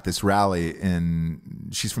 people were at this rally, and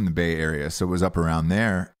she's from the Bay Area, so it was up around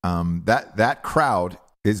there. That crowd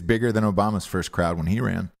is bigger than Obama's first crowd when he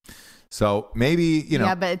ran. So maybe,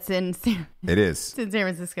 Yeah, but it's in it is. It's in San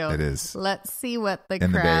Francisco. It is. Let's see what the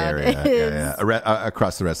in crowd the Bay Area. is. Yeah.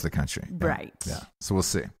 Across the rest of the country. Right. Yeah. So we'll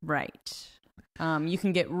see. Right. You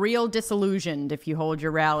can get real disillusioned if you hold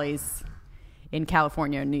your rallies in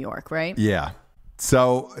California and New York, right? Yeah.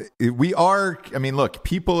 So look,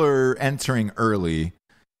 people are entering early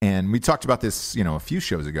And we talked about this, a few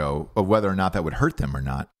shows ago of whether or not that would hurt them or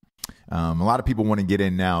not. A lot of people want to get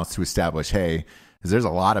in now to establish, hey, there's a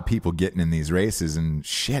lot of people getting in these races, and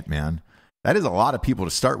shit, man, that is a lot of people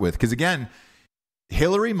to start with. Because again,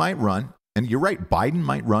 Hillary might run, and you're right, Biden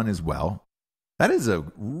might run as well. That is a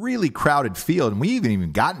really crowded field, and we haven't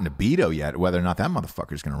even gotten to Beto yet, whether or not that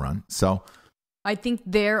motherfucker's going to run. So I think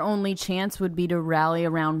their only chance would be to rally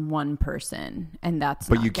around one person, and that's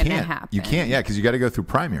not going to happen. You can't, because you got to go through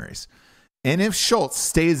primaries. And if Schultz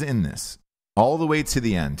stays in this all the way to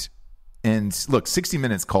the end, and look, 60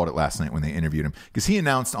 Minutes called it last night when they interviewed him, because he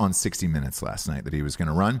announced on 60 Minutes last night that he was going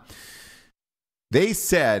to run. They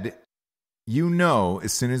said,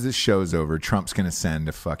 as soon as this show's over, Trump's going to send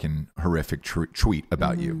a fucking horrific tweet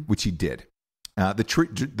about you, which he did.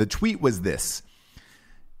 The tweet was this: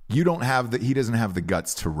 he doesn't have the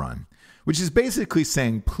guts to run, which is basically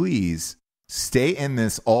saying, please stay in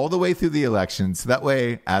this all the way through the election. So that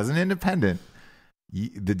way, as an independent,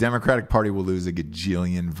 the Democratic Party will lose a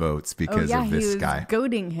gajillion votes because of this guy. He was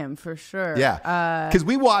goading him for sure. Yeah. Because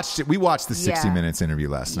we watched the 60 Minutes interview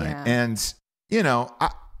last night. And,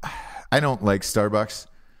 I don't like Starbucks.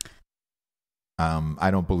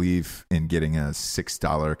 I don't believe in getting a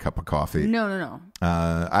 $6 cup of coffee. No.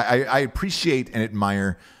 I appreciate and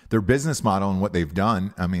admire their business model and what they've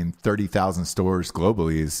done. I mean, 30,000 stores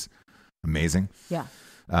globally is amazing. Yeah.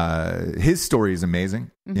 His story is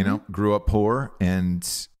amazing. Grew up poor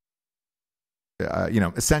and,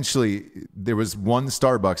 essentially there was one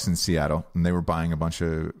Starbucks in Seattle and they were buying a bunch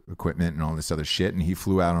of equipment and all this other shit. And he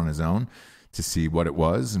flew out on his own to see what it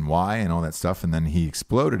was and why and all that stuff. And then he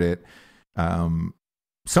exploded it. Some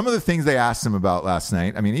of the things they asked him about last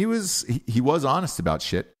night, I mean, he was honest about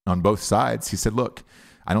shit on both sides. He said, look,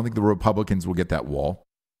 I don't think the Republicans will get that wall.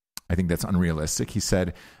 I think that's unrealistic. He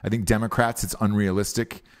said, I think Democrats, it's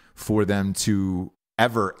unrealistic for them to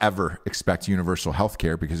ever expect universal health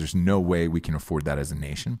care because there's no way we can afford that as a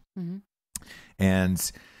nation. Mm-hmm.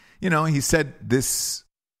 And, he said this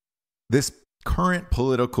current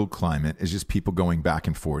political climate is just people going back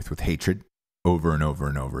and forth with hatred over and over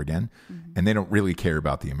and over again. Mm-hmm. And they don't really care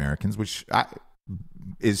about the Americans, which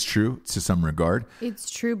is true to some regard. It's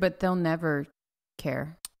true, but they'll never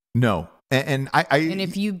care. No. And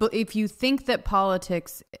if you think that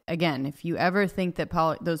politics, again, if you ever think that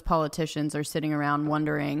those politicians are sitting around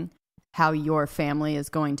wondering how your family is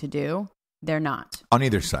going to do, they're not. On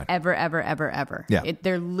either side. Ever. Yeah.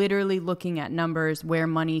 They're literally looking at numbers, where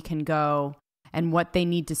money can go, and what they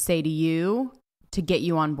need to say to you to get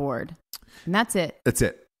you on board. And that's it. That's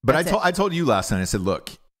it. But I told you last night, I said,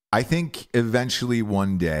 look, I think eventually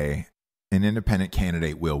one day an independent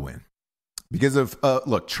candidate will win. Because of,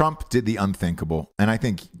 look, Trump did the unthinkable. And I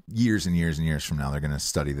think years and years and years from now, they're going to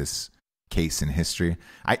study this case in history.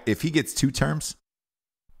 If he gets 2 terms,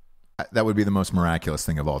 that would be the most miraculous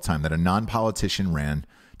thing of all time, that a non-politician ran,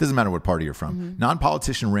 doesn't matter what party you're from,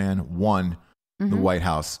 non-politician won the White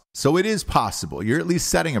House. So it is possible. You're at least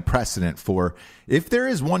setting a precedent for, if there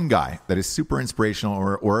is one guy that is super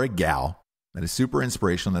inspirational or a gal that is super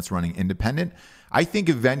inspirational that's running independent, I think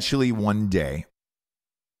eventually one day,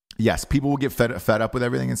 yes, people will get fed up with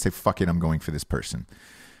everything and say, fuck it, I'm going for this person.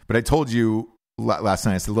 But I told you last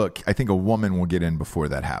night, I said, look, I think a woman will get in before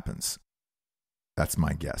that happens. That's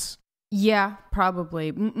my guess. Yeah,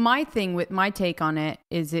 probably. My take on it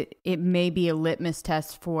is it may be a litmus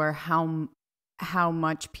test for how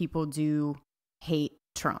much people do hate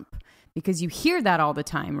Trump, because you hear that all the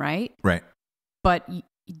time, right? Right. But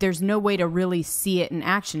there's no way to really see it in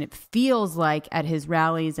action. It feels like at his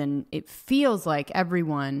rallies, and it feels like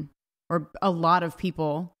everyone or a lot of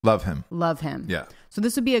people love him. Yeah. So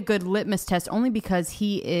this would be a good litmus test, only because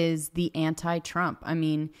he is the anti-Trump. I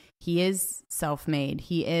mean, he is self-made.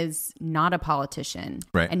 He is not a politician.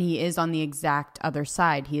 Right. And he is on the exact other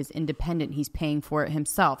side. He is independent. He's paying for it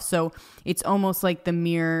himself. So it's almost like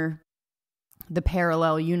the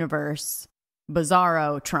parallel universe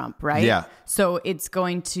bizarro Trump, right? Yeah. So it's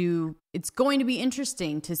going to be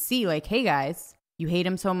interesting to see, like, hey guys, you hate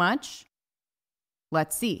him so much?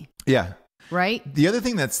 Let's see. Yeah. Right? The other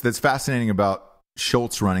thing that's fascinating about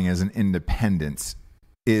Schultz running as an independent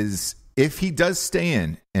is if he does stay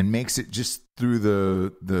in and makes it just through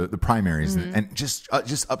the primaries and just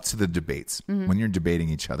up to the debates when you're debating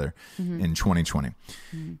each other in 2020.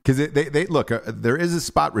 Because they look, there is a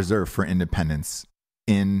spot reserved for independents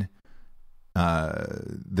in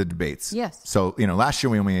the debates. Yes. So, last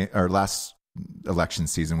year last election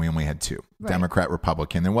season, we only had 2, right. Democrat,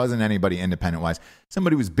 Republican. There wasn't anybody independent wise.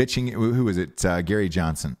 Somebody was bitching. Who was it? Gary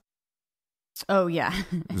Johnson. Oh yeah.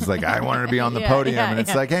 It's like, I wanted to be on the Yeah, podium. yeah, And it's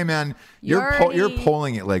yeah. like, hey man, you're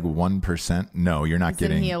polling at like 1%. No, you're not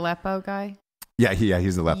getting. Isn't he Aleppo guy? Yeah,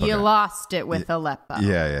 he's a Aleppo You guy. lost it with Aleppo.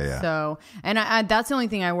 Yeah. So, and I that's the only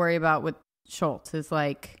thing I worry about with Schultz is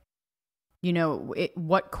like, you know,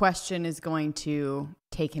 what question is going to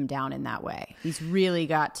take him down in that way? He's really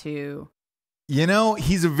got to. You know,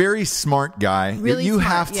 he's a very smart guy. Really you smart,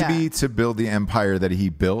 have to yeah. be to build the empire that he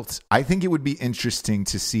built. I think it would be interesting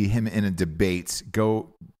to see him in a debate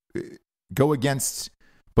go against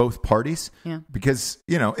both parties. Yeah. Because,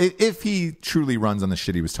 you know, if he truly runs on the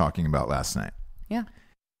shit he was talking about last night. Yeah.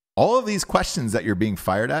 All of these questions that you're being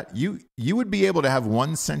fired at, you would be able to have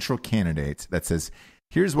one central candidate that says,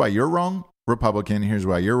 here's why you're wrong, Republican, here's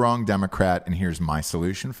why you're wrong, Democrat, and here's my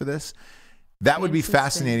solution for this. That would be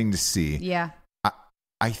fascinating to see. Yeah.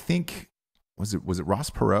 I think was it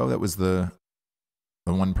Ross Perot that was the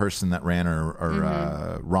one person that ran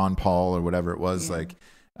or Ron Paul or whatever it was. Yeah. Like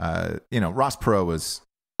Ross Perot was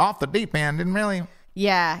off the deep end, didn't really.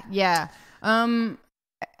 Yeah. Yeah.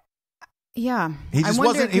 He just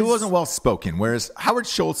wasn't well spoken. Whereas Howard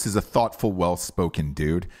Schultz is a thoughtful, well spoken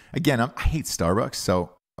dude. Again, I hate Starbucks,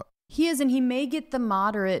 so he is, and he may get the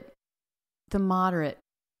moderate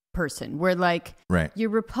person where like right. You're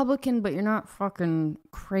Republican but you're not fucking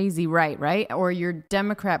crazy right, or you're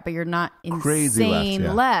Democrat but you're not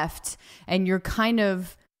insane left, and you're kind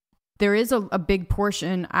of, there is a big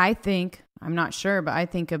portion, I think, I'm not sure, but I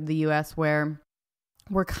think of the US where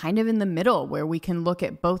we're kind of in the middle, where we can look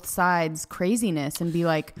at both sides craziness and be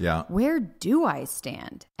like, where do I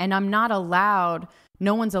stand? And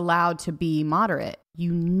no one's allowed to be moderate.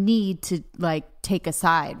 You need to like take a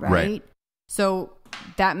side, right? So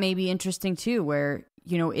that may be interesting too, where,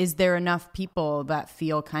 you know, is there enough people that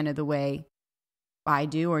feel kind of the way I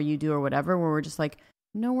do or you do or whatever, where we're just like,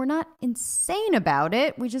 no, we're not insane about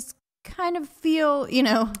it. We just kind of feel, you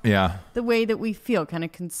know, the way that we feel, kind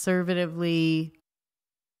of conservatively,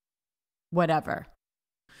 whatever.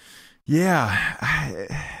 Yeah.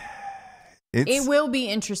 It will be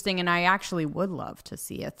interesting, and I actually would love to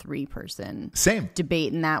see a 3-person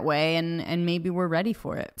debate in that way, and maybe we're ready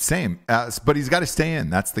for it. Same, but he's got to stay in.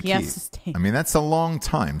 That's the key. He has to stay in. I mean, that's a long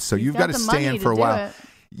time, so you've got to stay in for a while. It.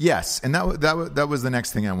 Yes, and that was the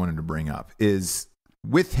next thing I wanted to bring up is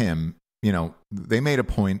with him. You know, they made a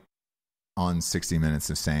point on 60 Minutes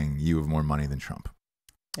of saying you have more money than Trump.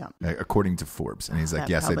 Yeah, according to Forbes, and he's like,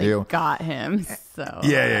 "Yes, I do." Got him. So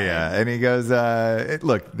yeah, and he goes,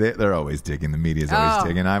 "Look, they're always digging. The media's always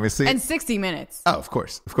digging, obviously." And 60 Minutes. Oh, of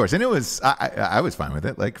course, and it was. I was fine with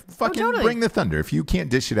it. Like, fucking bring the thunder. If you can't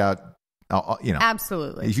dish it out, you know,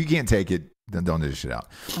 absolutely. If you can't take it, then don't dish it out.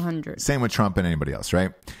 100. Same with Trump and anybody else,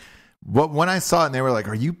 right? Well, when I saw it, and they were like,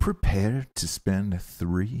 "Are you prepared to spend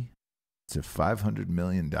 $300 to $500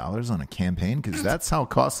 million on a campaign?" Because that's how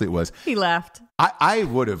costly it was. He laughed. I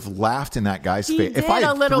would have laughed in that guy's face. If I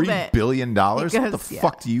had $3 billion, what the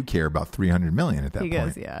fuck do you care about $300 million at that point? He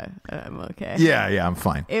goes, yeah, I'm okay. Yeah, I'm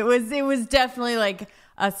fine. It was definitely like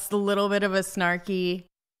a little bit of a snarky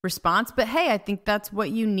response, but hey, I think that's what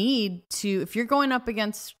you need to, if you're going up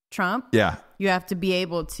against Trump, you have to be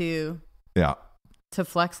able to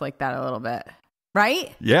flex like that a little bit,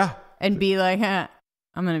 right? Yeah. And be like, I'm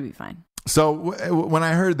going to be fine. So when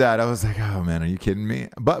I heard that, I was like, oh man, are you kidding me?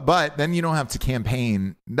 But then you don't have to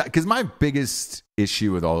campaign, because my biggest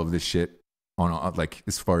issue with all of this shit on like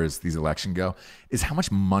as far as these elections go is how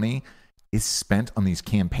much money is spent on these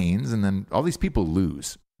campaigns, and then all these people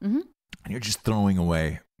lose, and you're just throwing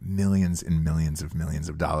away millions and millions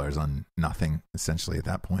of dollars on nothing essentially at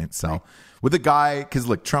that point. So with a guy, because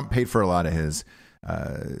look, Trump paid for a lot of his.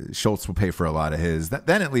 Schultz will pay for a lot of his.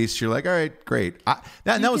 Then at least you're like, all right, great.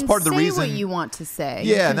 That was part of the reason. Say what you want to say.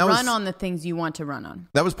 Yeah, you can run on the things you want to run on.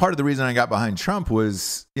 That was part of the reason I got behind Trump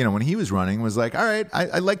was, you know, when he was running, was like, all right,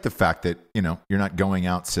 I like the fact that, you know, you're not going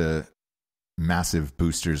out to massive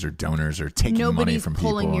boosters or donors or taking money from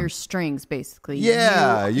people. Nobody's pulling your strings, basically.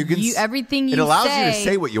 Yeah, everything you say. It allows you to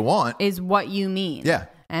say what you want. Is what you mean. Yeah,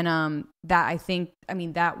 and that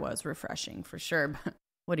that was refreshing for sure. But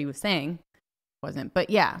what he was saying wasn't, but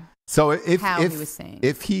yeah. So if he was saying,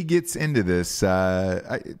 if he gets into this,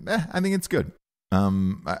 I think it's good.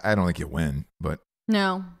 I don't think he'll win, but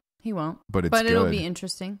no, he won't. But it'll be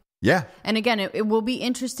interesting. Yeah, and again, it will be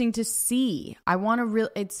interesting to see.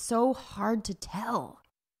 It's so hard to tell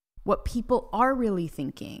what people are really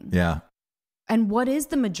thinking. Yeah, and what is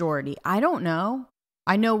the majority? I don't know.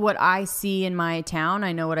 I know what I see in my town.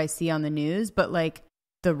 I know what I see on the news, but like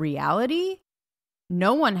the reality,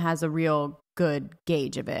 no one has a real good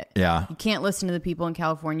gauge of it. Yeah. You can't listen to the people in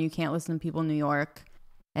California. You can't listen to people in New York.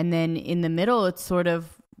 And then in the middle, it's sort of,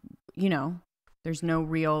 there's no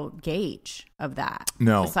real gauge of that.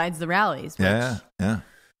 No. Besides the rallies. Yeah.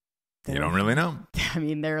 You don't really know. I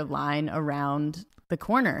mean, they're a line around the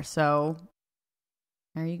corner. So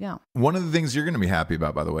there you go. One of the things you're going to be happy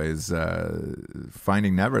about, by the way, is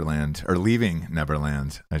finding Neverland, or leaving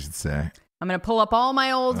Neverland, I should say. I'm going to pull up all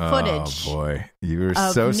my old footage. Oh, boy. You were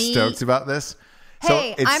so stoked about this.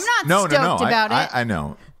 Hey, so I'm not stoked about it. I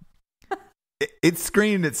know. It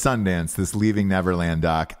screened at Sundance, this Leaving Neverland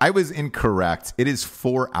doc. I was incorrect. It is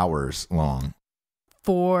 4 hours long.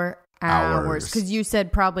 4 hours. Because you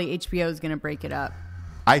said probably HBO is going to break it up.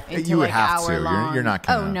 You would have to. You're not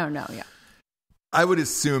going to. Oh, no, yeah. I would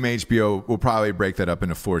assume HBO will probably break that up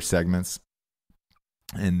into 4 segments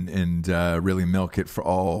and really milk it for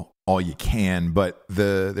all you can. But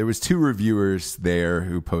there was 2 reviewers there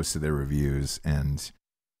who posted their reviews, and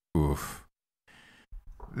oof.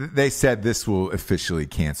 They said this will officially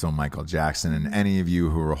cancel Michael Jackson, and any of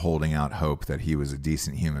you who are holding out hope that he was a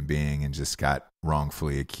decent human being and just got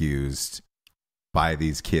wrongfully accused by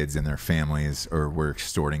these kids and their families, or were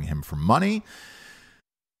extorting him for money,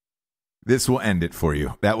 this will end it for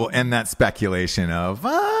you. That will end that speculation of,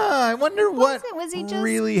 I wonder what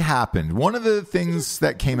really happened. One of the things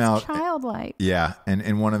that came out, childlike. Yeah, and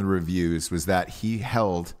in one of the reviews was that he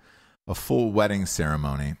held a full wedding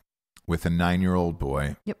ceremony with a 9-year-old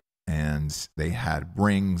boy. Yep. And they had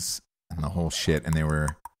rings and the whole shit, and they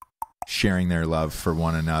were sharing their love for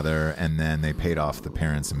one another, and then they paid off the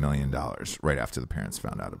parents $1 million right after the parents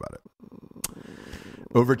found out about it.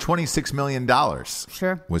 Over $26 million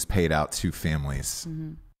was paid out to families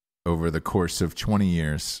over the course of 20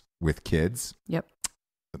 years with kids. Yep.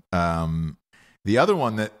 The other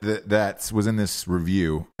one that was in this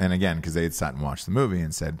review, and again, because they had sat and watched the movie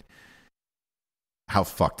and said how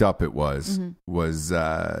fucked up it was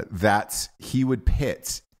that he would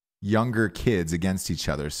pit younger kids against each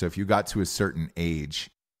other. So if you got to a certain age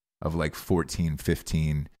of like 14,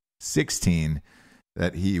 15, 16,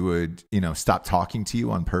 that he would, stop talking to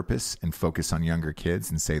you on purpose and focus on younger kids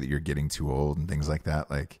and say that you're getting too old and things like that.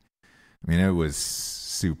 It was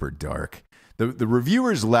super dark. The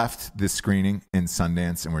reviewers left this screening in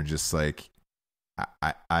Sundance and were just like,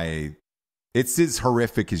 it's as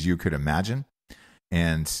horrific as you could imagine.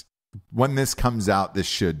 And when this comes out, this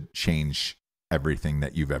should change everything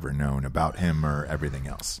that you've ever known about him or everything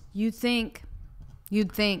else. You'd think,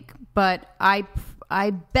 but I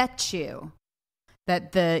bet you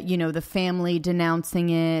that the family denouncing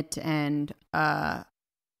it, and I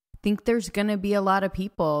think there's going to be a lot of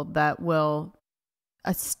people that will,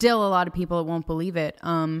 still a lot of people that won't believe it.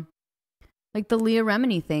 Like the Leah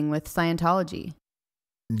Remini thing with Scientology.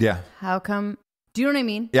 Yeah. How come? Do you know what I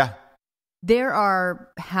mean? Yeah. There are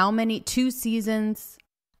how many? 2 seasons,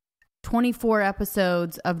 24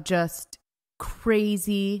 episodes of just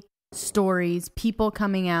crazy stories, people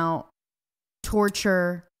coming out,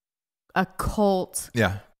 torture, a cult,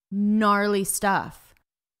 gnarly stuff.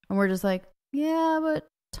 And we're just like, yeah, but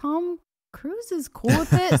Tom Cruise is cool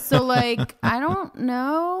with it. So I don't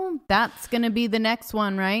know. That's going to be the next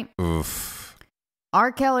one, right? Oof.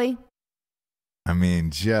 R. Kelly.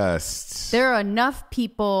 There are enough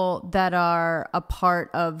people that are a part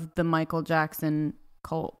of the Michael Jackson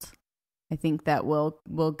cult, I think, that will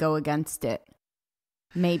go against it.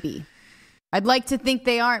 Maybe. I'd like to think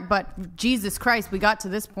they aren't, but Jesus Christ, we got to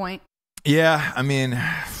this point. Yeah,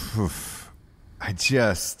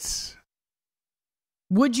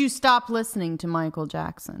 Would you stop listening to Michael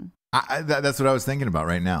Jackson? That's what I was thinking about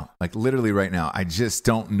right now. Like literally right now. I just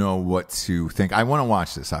don't know what to think. I want to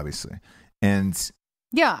watch this, obviously. And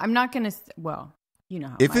yeah, I'm not going to, well,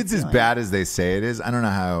 how if it's as bad as they say it is, I don't know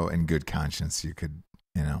how in good conscience you could,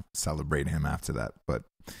 celebrate him after that. But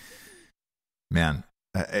man,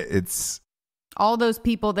 it's all those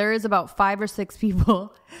people. There is about 5 or 6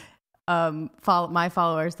 people, my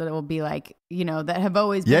followers that will be like, that have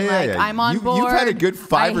always been I'm on board. You've had a good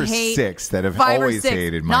 5 or 6 that have always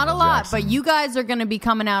hated Michael Not a lot, Jackson. But you guys are going to be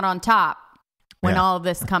coming out on top when all of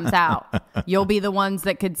this comes out. You'll be the ones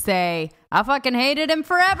that could say, I fucking hated him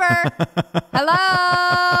forever.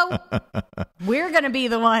 Hello. We're going to be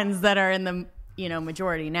the ones that are in the,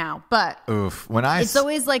 majority now. But it's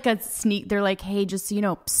always like a sneak. They're like, hey, just so you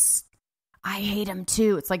know, psst, I hate him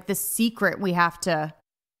too. It's like this secret we have to.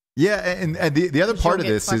 Yeah, and the other part of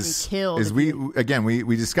this is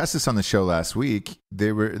we discussed this on the show last week.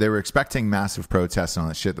 They were expecting massive protests and all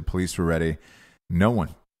that shit. The police were ready. No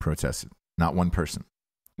one protested. Not one person.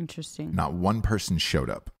 Interesting. Not one person showed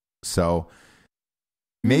up. So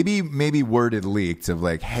maybe word had leaked of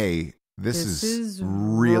like, hey, this is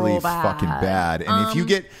really fucking bad. And if you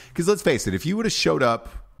get, because let's face it, if you would have showed up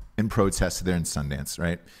and protested there in Sundance,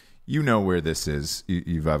 right? you know where this is.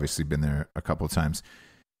 You've obviously been there a couple of times.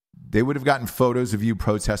 They would have gotten photos of you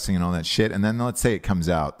protesting and all that shit. And then let's say it comes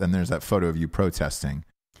out. Then there's that photo of you protesting.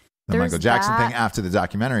 The Michael Jackson thing after the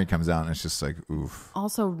documentary comes out. And it's just like, oof.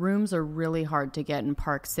 Also, rooms are really hard to get in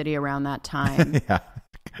Park City around that time. Yeah.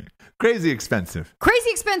 Crazy expensive.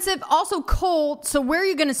 Also cold. So where are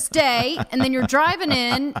you going to stay? And then you're driving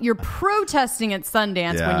in. You're protesting at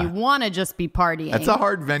Sundance when you want to just be partying. That's a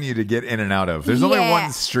hard venue to get in and out of. There's only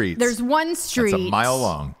one street. There's one street. It's a mile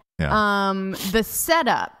long. Yeah. The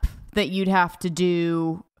setup that you'd have to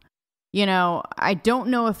do, you know, I don't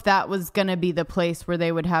know if that was going to be the place where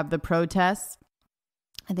they would have the protests.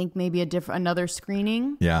 I think maybe another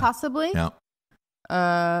screening, possibly. Yeah.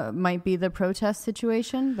 Might be the protest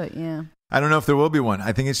situation, but yeah. I don't know if there will be one.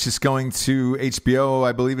 I think it's just going to HBO.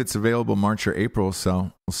 I believe it's available March or April,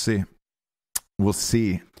 so we'll see. We'll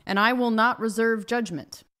see. And I will not reserve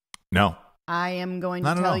judgment. No. I am going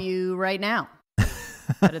to tell you right now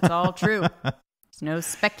that it's all true. There's no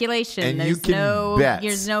speculation. And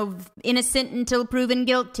there's no innocent until proven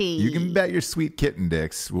guilty. You can bet your sweet kitten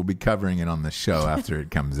dicks we'll be covering it on the show after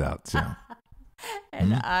it comes out too.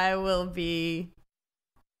 And I will be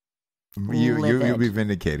You'll be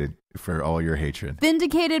vindicated for all your hatred.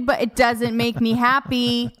 Vindicated, but it doesn't make me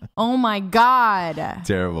happy. Oh my God.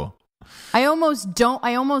 Terrible. I almost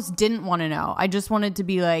didn't want to know. I just wanted to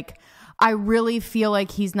be like, I really feel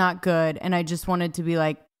like he's not good. And I just wanted to be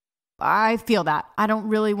like, I feel that. I don't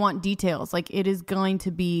really want details. Like, it is going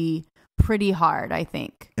to be pretty hard, I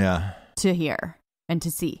think. Yeah. To hear and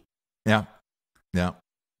to see. Yeah. Yeah.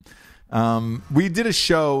 We did a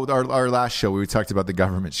show, our last show, we talked about the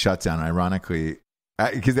government shutdown, ironically,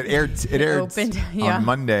 because it aired on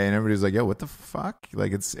Monday, and everybody was like, yo, what the fuck?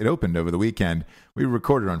 Like, it opened over the weekend. We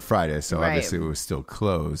recorded on Friday, so obviously it was still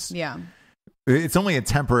closed. Yeah. It's only a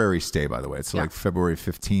temporary stay, by the way. It's like February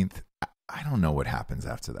 15th. I don't know what happens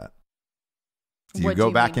after that. Do you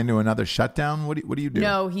go back into another shutdown? What do you do?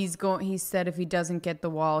 No, he said if he doesn't get the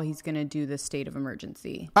wall, he's going to do the state of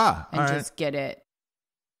emergency. And just get it.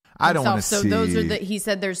 I don't want to see. So those are he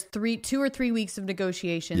said there's 2 or 3 weeks of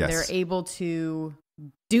negotiation. Yes. They're able to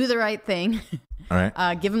do the right thing. All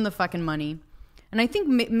right. Give him the fucking money. And I think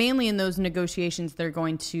mainly in those negotiations, they're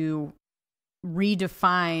going to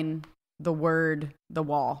redefine the word, the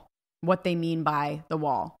wall, what they mean by the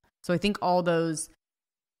wall. So I think all those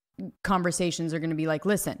conversations are going to be like,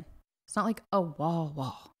 listen, it's not like a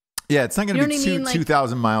wall. Yeah, it's not going to be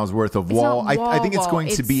 2,000 miles worth of wall. I think it's going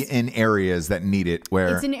to be in areas that need it.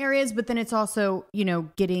 Where it's in areas, but then it's also,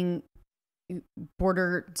 getting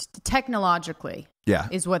border technologically. Yeah,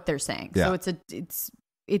 is what they're saying. Yeah. So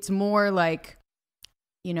it's more like,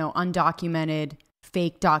 undocumented,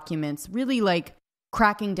 fake documents, really like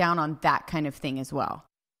cracking down on that kind of thing as well.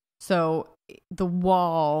 So the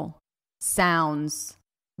wall sounds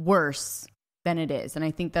worse than it is, and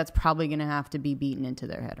I think that's probably going to have to be beaten into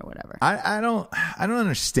their head or whatever. I don't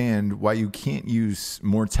understand why you can't use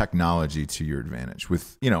more technology to your advantage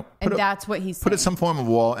with that's what he's saying. Put it some form of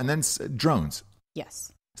wall and then drones.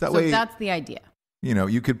 Yes, so way that's the idea.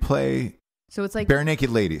 You could play. So it's like Bare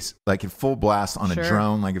Naked Ladies, like in full blast on a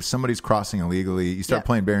drone. Like if somebody's crossing illegally, you start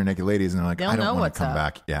playing Bare Naked Ladies, and they're like, I don't want to come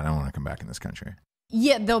back. Yeah, I don't want to come back in this country.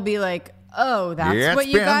 Yeah, they'll be like, oh, that's what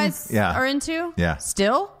you guys are into? Yeah.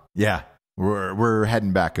 Still? Yeah. We're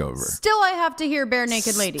heading back over. Still, I have to hear Bare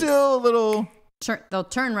Naked Ladies. Still a little. They'll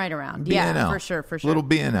turn right around. BNL. Yeah, for sure. A little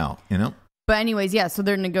BNL, But anyways, yeah, so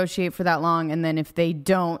they're negotiate for that long, and then if they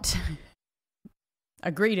don't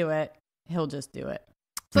agree to it, he'll just do it.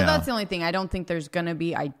 So that's the only thing. I don't think there's going to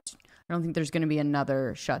be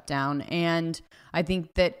another shutdown. And I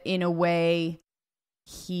think that in a way,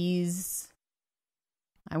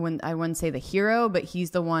 I wouldn't say the hero, but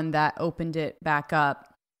he's the one that opened it back up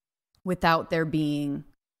without there being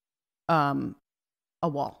a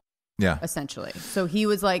wall. Yeah. Essentially. So he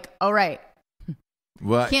was like, all right,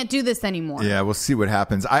 can't do this anymore. Yeah, we'll see what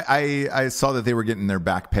happens. I saw that they were getting their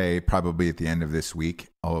back pay probably at the end of this week,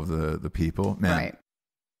 all of the people. Man, right.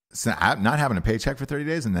 So not having a paycheck for 30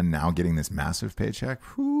 days and then now getting this massive paycheck.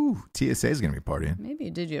 Whew, TSA is going to be partying. Maybe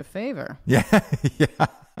it did you a favor. Yeah. Yeah.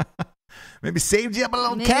 Maybe saved you up a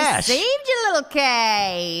little cash. Saved you a little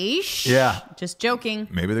cash. Yeah. Just joking.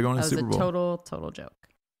 Maybe they're going to the Super Bowl. That was a total joke.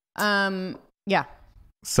 Yeah.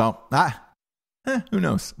 So, who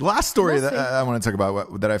knows? The last story that I want to talk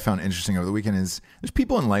about that I found interesting over the weekend is there's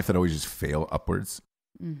people in life that always just fail upwards.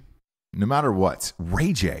 No matter what.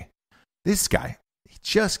 Ray J, this guy, he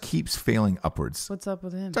just keeps failing upwards. What's up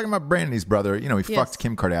with him? Talking about Brandy's brother. He fucked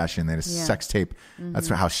Kim Kardashian. They had a sex tape. Mm-hmm. That's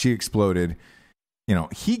how she exploded.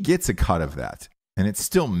 He gets a cut of that. And it's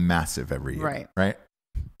still massive every year. Right?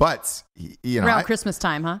 But, around Christmas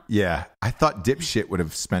time, huh? Yeah. I thought dipshit would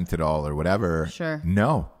have spent it all or whatever. Sure.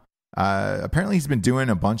 No. Apparently he's been doing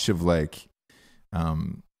a bunch of like,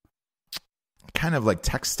 kind of like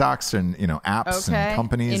tech stocks and, apps and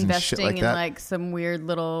companies and shit like that. Investing in like some weird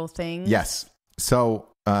little things. Yes. So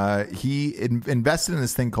he invested in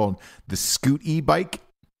this thing called the Scoot e-bike.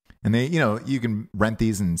 And they, you can rent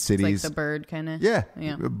these in cities. It's like the bird kind of. Yeah.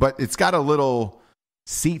 But it's got a little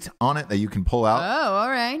seat on it that you can pull out. Oh, all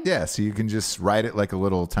right. Yeah. So you can just ride it like a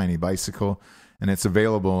little tiny bicycle. And it's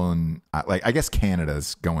available in, like, I guess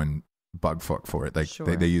Canada's going bug fuck for it. Like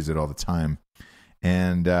sure. they use it all the time.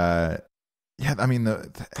 And I mean,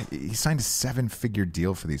 he signed a 7-figure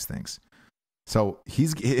deal for these things. So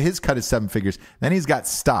his cut is 7 figures. Then he's got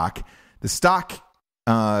stock. The stock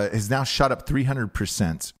has now shot up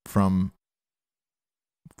 300% from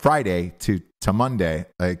Friday to Monday.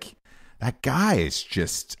 Like, that guy is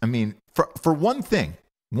just, I mean, for one thing,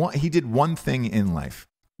 he did one thing in life.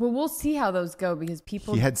 Well, we'll see how those go because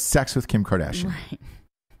he had sex with Kim Kardashian. Right.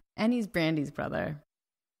 And he's Brandy's brother.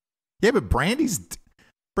 Yeah, but Brandy's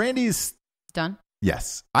done.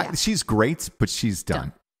 Yes. Yeah. She's great, but she's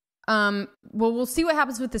done. Well, we'll see what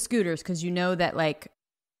happens with the scooters because that like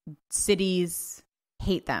cities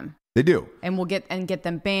hate them. They do. And we'll get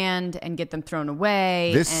them banned and get them thrown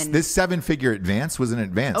away. This 7-figure advance was an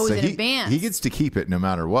advance. Oh, so an advance. He gets to keep it no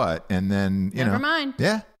matter what. And then, Never mind.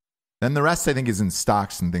 Yeah. Then the rest I think is in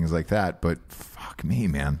stocks and things like that. But fuck me,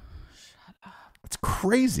 man. Shut up. It's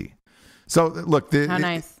crazy. So look, how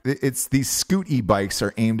nice. It's these Scoot e-bikes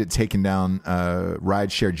are aimed at taking down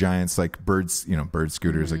rideshare giants like bird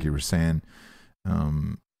scooters, like you were saying.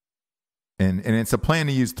 And it's a plan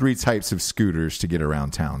to use 3 types of scooters to get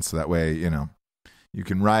around town. So that way, you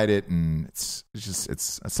can ride it and it's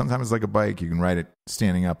sometimes it's like a bike. You can ride it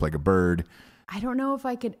standing up like a bird. I don't know if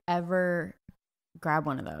I could ever grab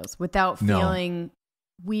one of those without feeling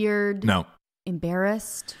weird. No.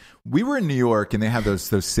 Embarrassed. We were in New York and they have those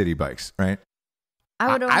city bikes, right?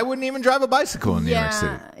 I wouldn't even drive a bicycle in New York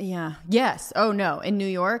City. Yeah. Yes. Oh no. In New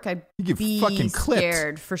York, I'd be fucking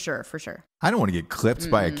scared for sure. I don't want to get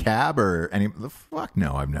clipped by a cab or any. Fuck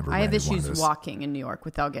no, I've never. I have issues walking in New York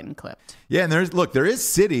without getting clipped. Yeah, and there is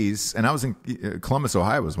cities, and I was in Columbus,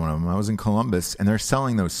 Ohio was one of them. I was in Columbus, and they're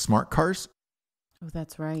selling those smart cars. Oh,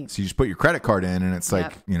 that's right. So you just put your credit card in, and it's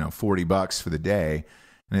like $40 for the day.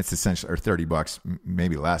 And it's essentially, or $30,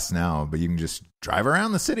 maybe less now, but you can just drive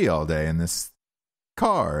around the city all day in this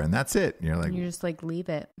car, and that's it. And you just like leave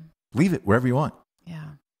it wherever you want. Yeah.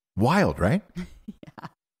 Wild, right? Yeah.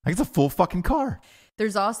 Like it's a full fucking car.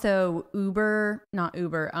 There's also not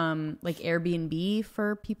Uber, like Airbnb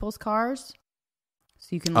for people's cars.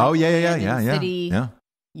 So you can city,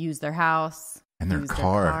 use their house and their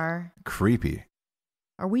car. Creepy.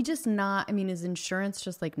 Are we just not, is insurance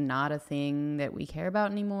just like not a thing that we care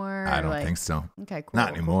about anymore? I don't think so. Okay, cool.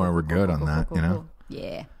 Not anymore. We're good on that, Cool.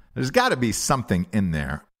 Yeah. There's got to be something in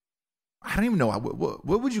there. I don't even know.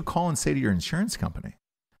 What would you call and say to your insurance company?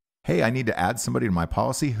 Hey, I need to add somebody to my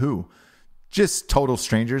policy. Who? Just total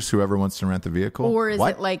strangers, whoever wants to rent the vehicle? Or is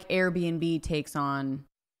it like Airbnb takes on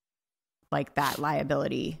like that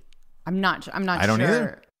liability? I'm not sure. I don't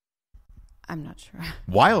either. I'm not sure.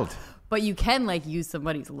 Wild. But you can like use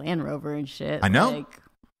somebody's Land Rover and shit. I know.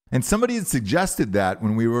 And somebody had suggested that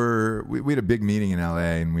when we had a big meeting in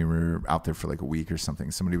LA and we were out there for like a week or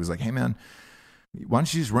something. Somebody was like, hey man, why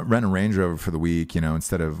don't you just rent a Range Rover for the week,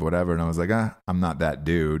 instead of whatever. And I was like, I'm not that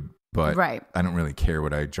dude, but I don't really care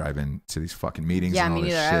what I drive into these fucking meetings. Yeah, and all me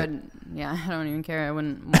this neither. Shit. I don't even care. I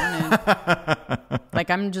wouldn't want it. Like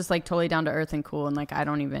I'm just like totally down to earth and cool. And like, I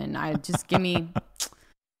just give me,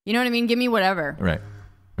 you know what I mean? Give me whatever. Right.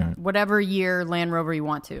 Whatever year Land Rover you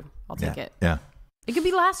want to, I'll take it. Yeah. It could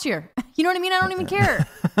be last year. You know what I mean? I don't even care.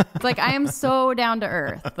 It's like I am so down to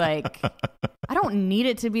earth. Like I don't need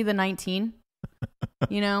it to be the 19,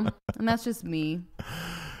 and that's just me.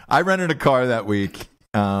 I rented a car that week.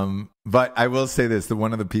 But I will say this, that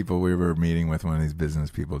one of the people we were meeting with, one of these business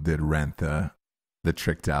people, did rent the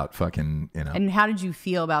tricked out fucking, And how did you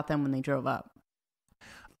feel about them when they drove up?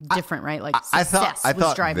 Different, right? Like I thought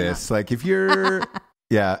this, up. like if you're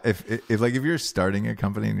if you're starting a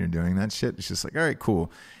company and you're doing that shit, it's just like, all right,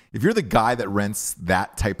 cool. If you're the guy that rents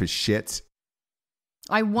that type of shit,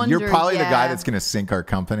 I wonder. You're probably the guy that's going to sink our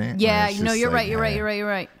company. Yeah, you're right. You're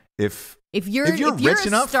right. If you're rich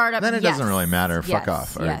enough, startup, then it doesn't really matter. Fuck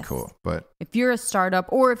off. All right, cool. But if you're a startup,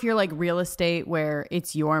 or if you're like real estate where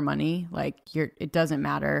it's your money, like it doesn't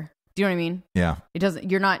matter. Do you know what I mean? Yeah. It doesn't.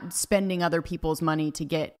 You're not spending other people's money to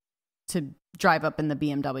drive up in the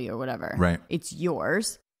BMW or whatever. Right. It's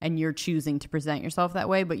yours, and you're choosing to present yourself that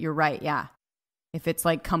way. But you're right. Yeah. If it's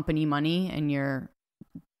like company money and you're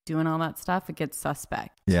doing all that stuff, it gets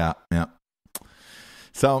suspect. Yeah.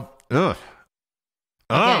 So, ugh.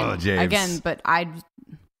 Oh, James. Again, but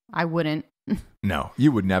I wouldn't. No,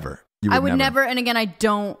 you would never. I would never. And again, I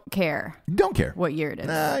don't care. You don't care what year it is.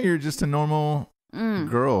 Nah, you're just a normal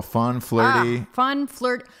girl, fun, flirty. Fun,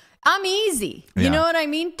 flirt. I'm easy. You know what I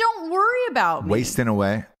mean? Don't worry about me. Wasting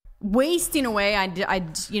away. I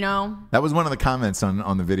That was one of the comments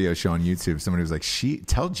on the video show on YouTube. Somebody was like,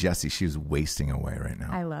 tell Jessie she was wasting away right now.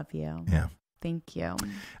 I love you. Yeah. Thank you.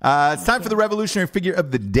 It's time for the revolutionary figure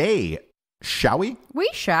of the day. Shall we? We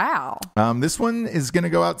shall. This one is going to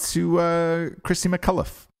go out to Christy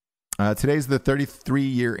McCullough. Today's the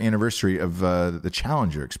 33-year anniversary of the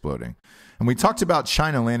Challenger exploding. And we talked about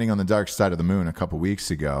China landing on the dark side of the moon a couple weeks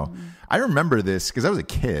ago. I remember this because I was a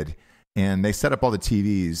kid, and they set up all the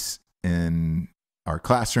TVs in our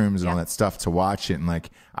classrooms and all that stuff to watch it. And like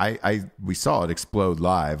we saw it explode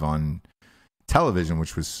live on television,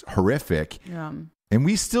 which was horrific. Yeah. And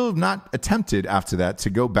we still have not attempted after that to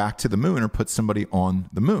go back to the moon or put somebody on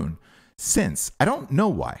the moon since. I don't know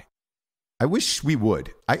why. I wish we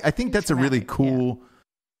would. I think that's a really cool...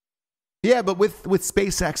 Yeah, but with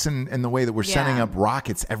SpaceX and the way that we're sending up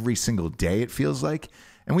rockets every single day, it feels like.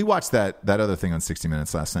 And we watched that other thing on 60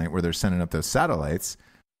 Minutes last night where they're sending up those satellites.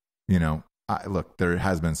 You know, look, there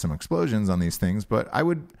has been some explosions on these things, but I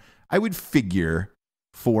would figure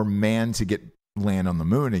for man to land on the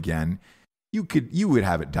moon again, you would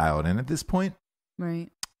have it dialed in at this point. Right.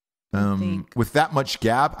 With that much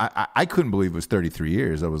gap, I couldn't believe it was 33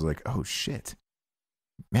 years. I was like, oh shit,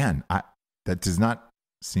 man, that does not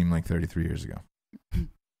seem like 33 years ago,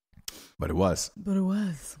 but it was.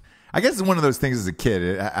 I guess it's one of those things as a kid.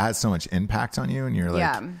 It has so much impact on you, and you're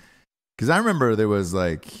like, because I remember there was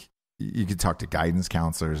like you could talk to guidance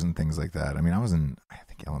counselors and things like that. I mean, I was in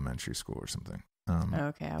elementary school or something.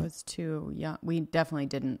 Okay, I was too young. We definitely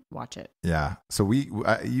didn't watch it. Yeah, so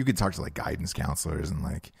you could talk to like guidance counselors and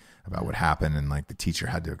like about what happened, and like the teacher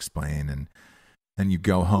had to explain, and you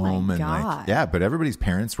go home and like but everybody's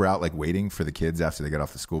parents were out like waiting for the kids after they got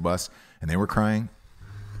off the school bus, and they were crying.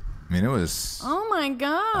 I mean, it was oh my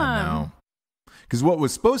god. I know. Because what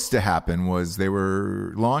was supposed to happen was they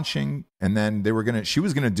were launching, and then she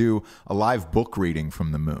was gonna do a live book reading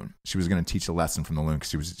from the moon. She was gonna teach a lesson from the moon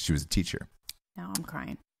because she was a teacher. Now I'm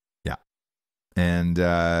crying. Yeah. And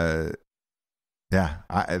that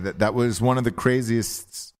was one of the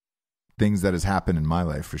craziest things that has happened in my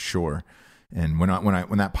life for sure. And when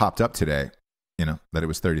that popped up today, you know, that it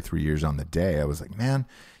was 33 years on the day, I was like, man,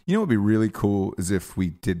 you know what would be really cool is if we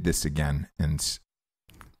did this again. And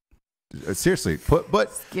seriously,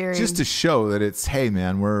 but scary. Just to show that it's, hey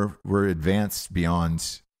man, we're advanced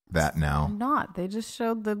beyond that now. Not. They just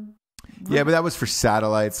showed the Yeah, but that was for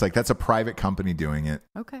satellites. Like, that's a private company doing it.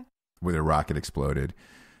 Okay. Where their rocket exploded.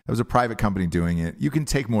 That was a private company doing it. You can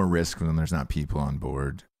take more risk when there's not people on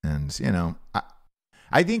board. And, you know,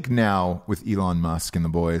 I think now with Elon Musk and the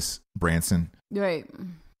boys, Branson. Right.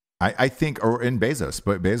 I think, or in Bezos,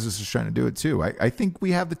 but Bezos is trying to do it too. I think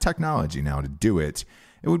we have the technology now to do it.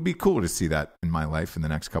 It would be cool to see that in my life in the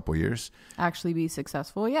next couple of years. Actually be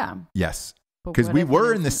successful, yeah. Yes. Because we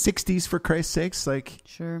were in the 60s, for Christ's sakes. Like,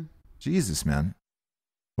 sure. Jesus, man.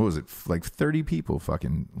 What was it? Like 30 people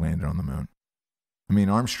fucking landed on the moon. I mean,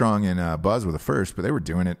 Armstrong and Buzz were the first, but they were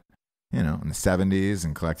doing it, you know, in the 70s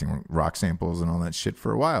and collecting rock samples and all that shit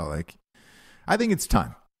for a while. Like, I think it's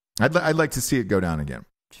time. I'd like to see it go down again.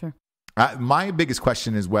 Sure. My biggest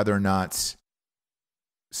question is whether or not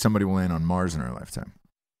somebody will land on Mars in our lifetime.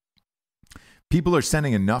 People are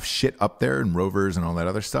sending enough shit up there and rovers and all that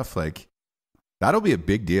other stuff. Like, that'll be a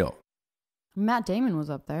big deal. Matt Damon was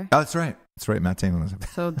up there. Oh, that's right. That's right. Matt Damon was up there.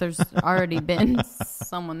 So there's already been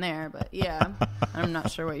someone there, but yeah, I'm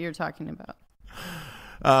not sure what you're talking about.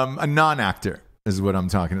 A non-actor is what I'm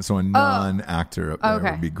talking about. So a non-actor up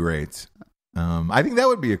there would be great. I think that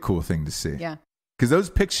would be a cool thing to see. Yeah. Because those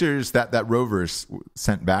pictures that rover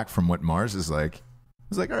sent back from what Mars is like, I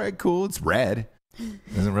was like, all right, cool. It's red.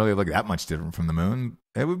 It doesn't really look that much different from the moon.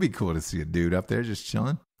 It would be cool to see a dude up there just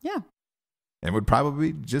chilling. Yeah. It would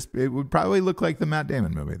probably look like the Matt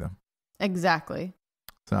Damon movie, though. Exactly.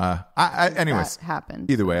 So, anyways, that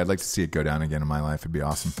happened. Either way, I'd like to see it go down again in my life. It'd be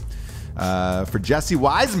awesome. For Jessie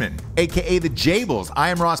Wiseman, a.k.a. the Jables, I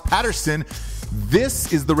am Ross Patterson.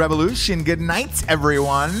 This is The Revolution. Good night,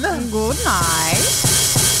 everyone. Good night.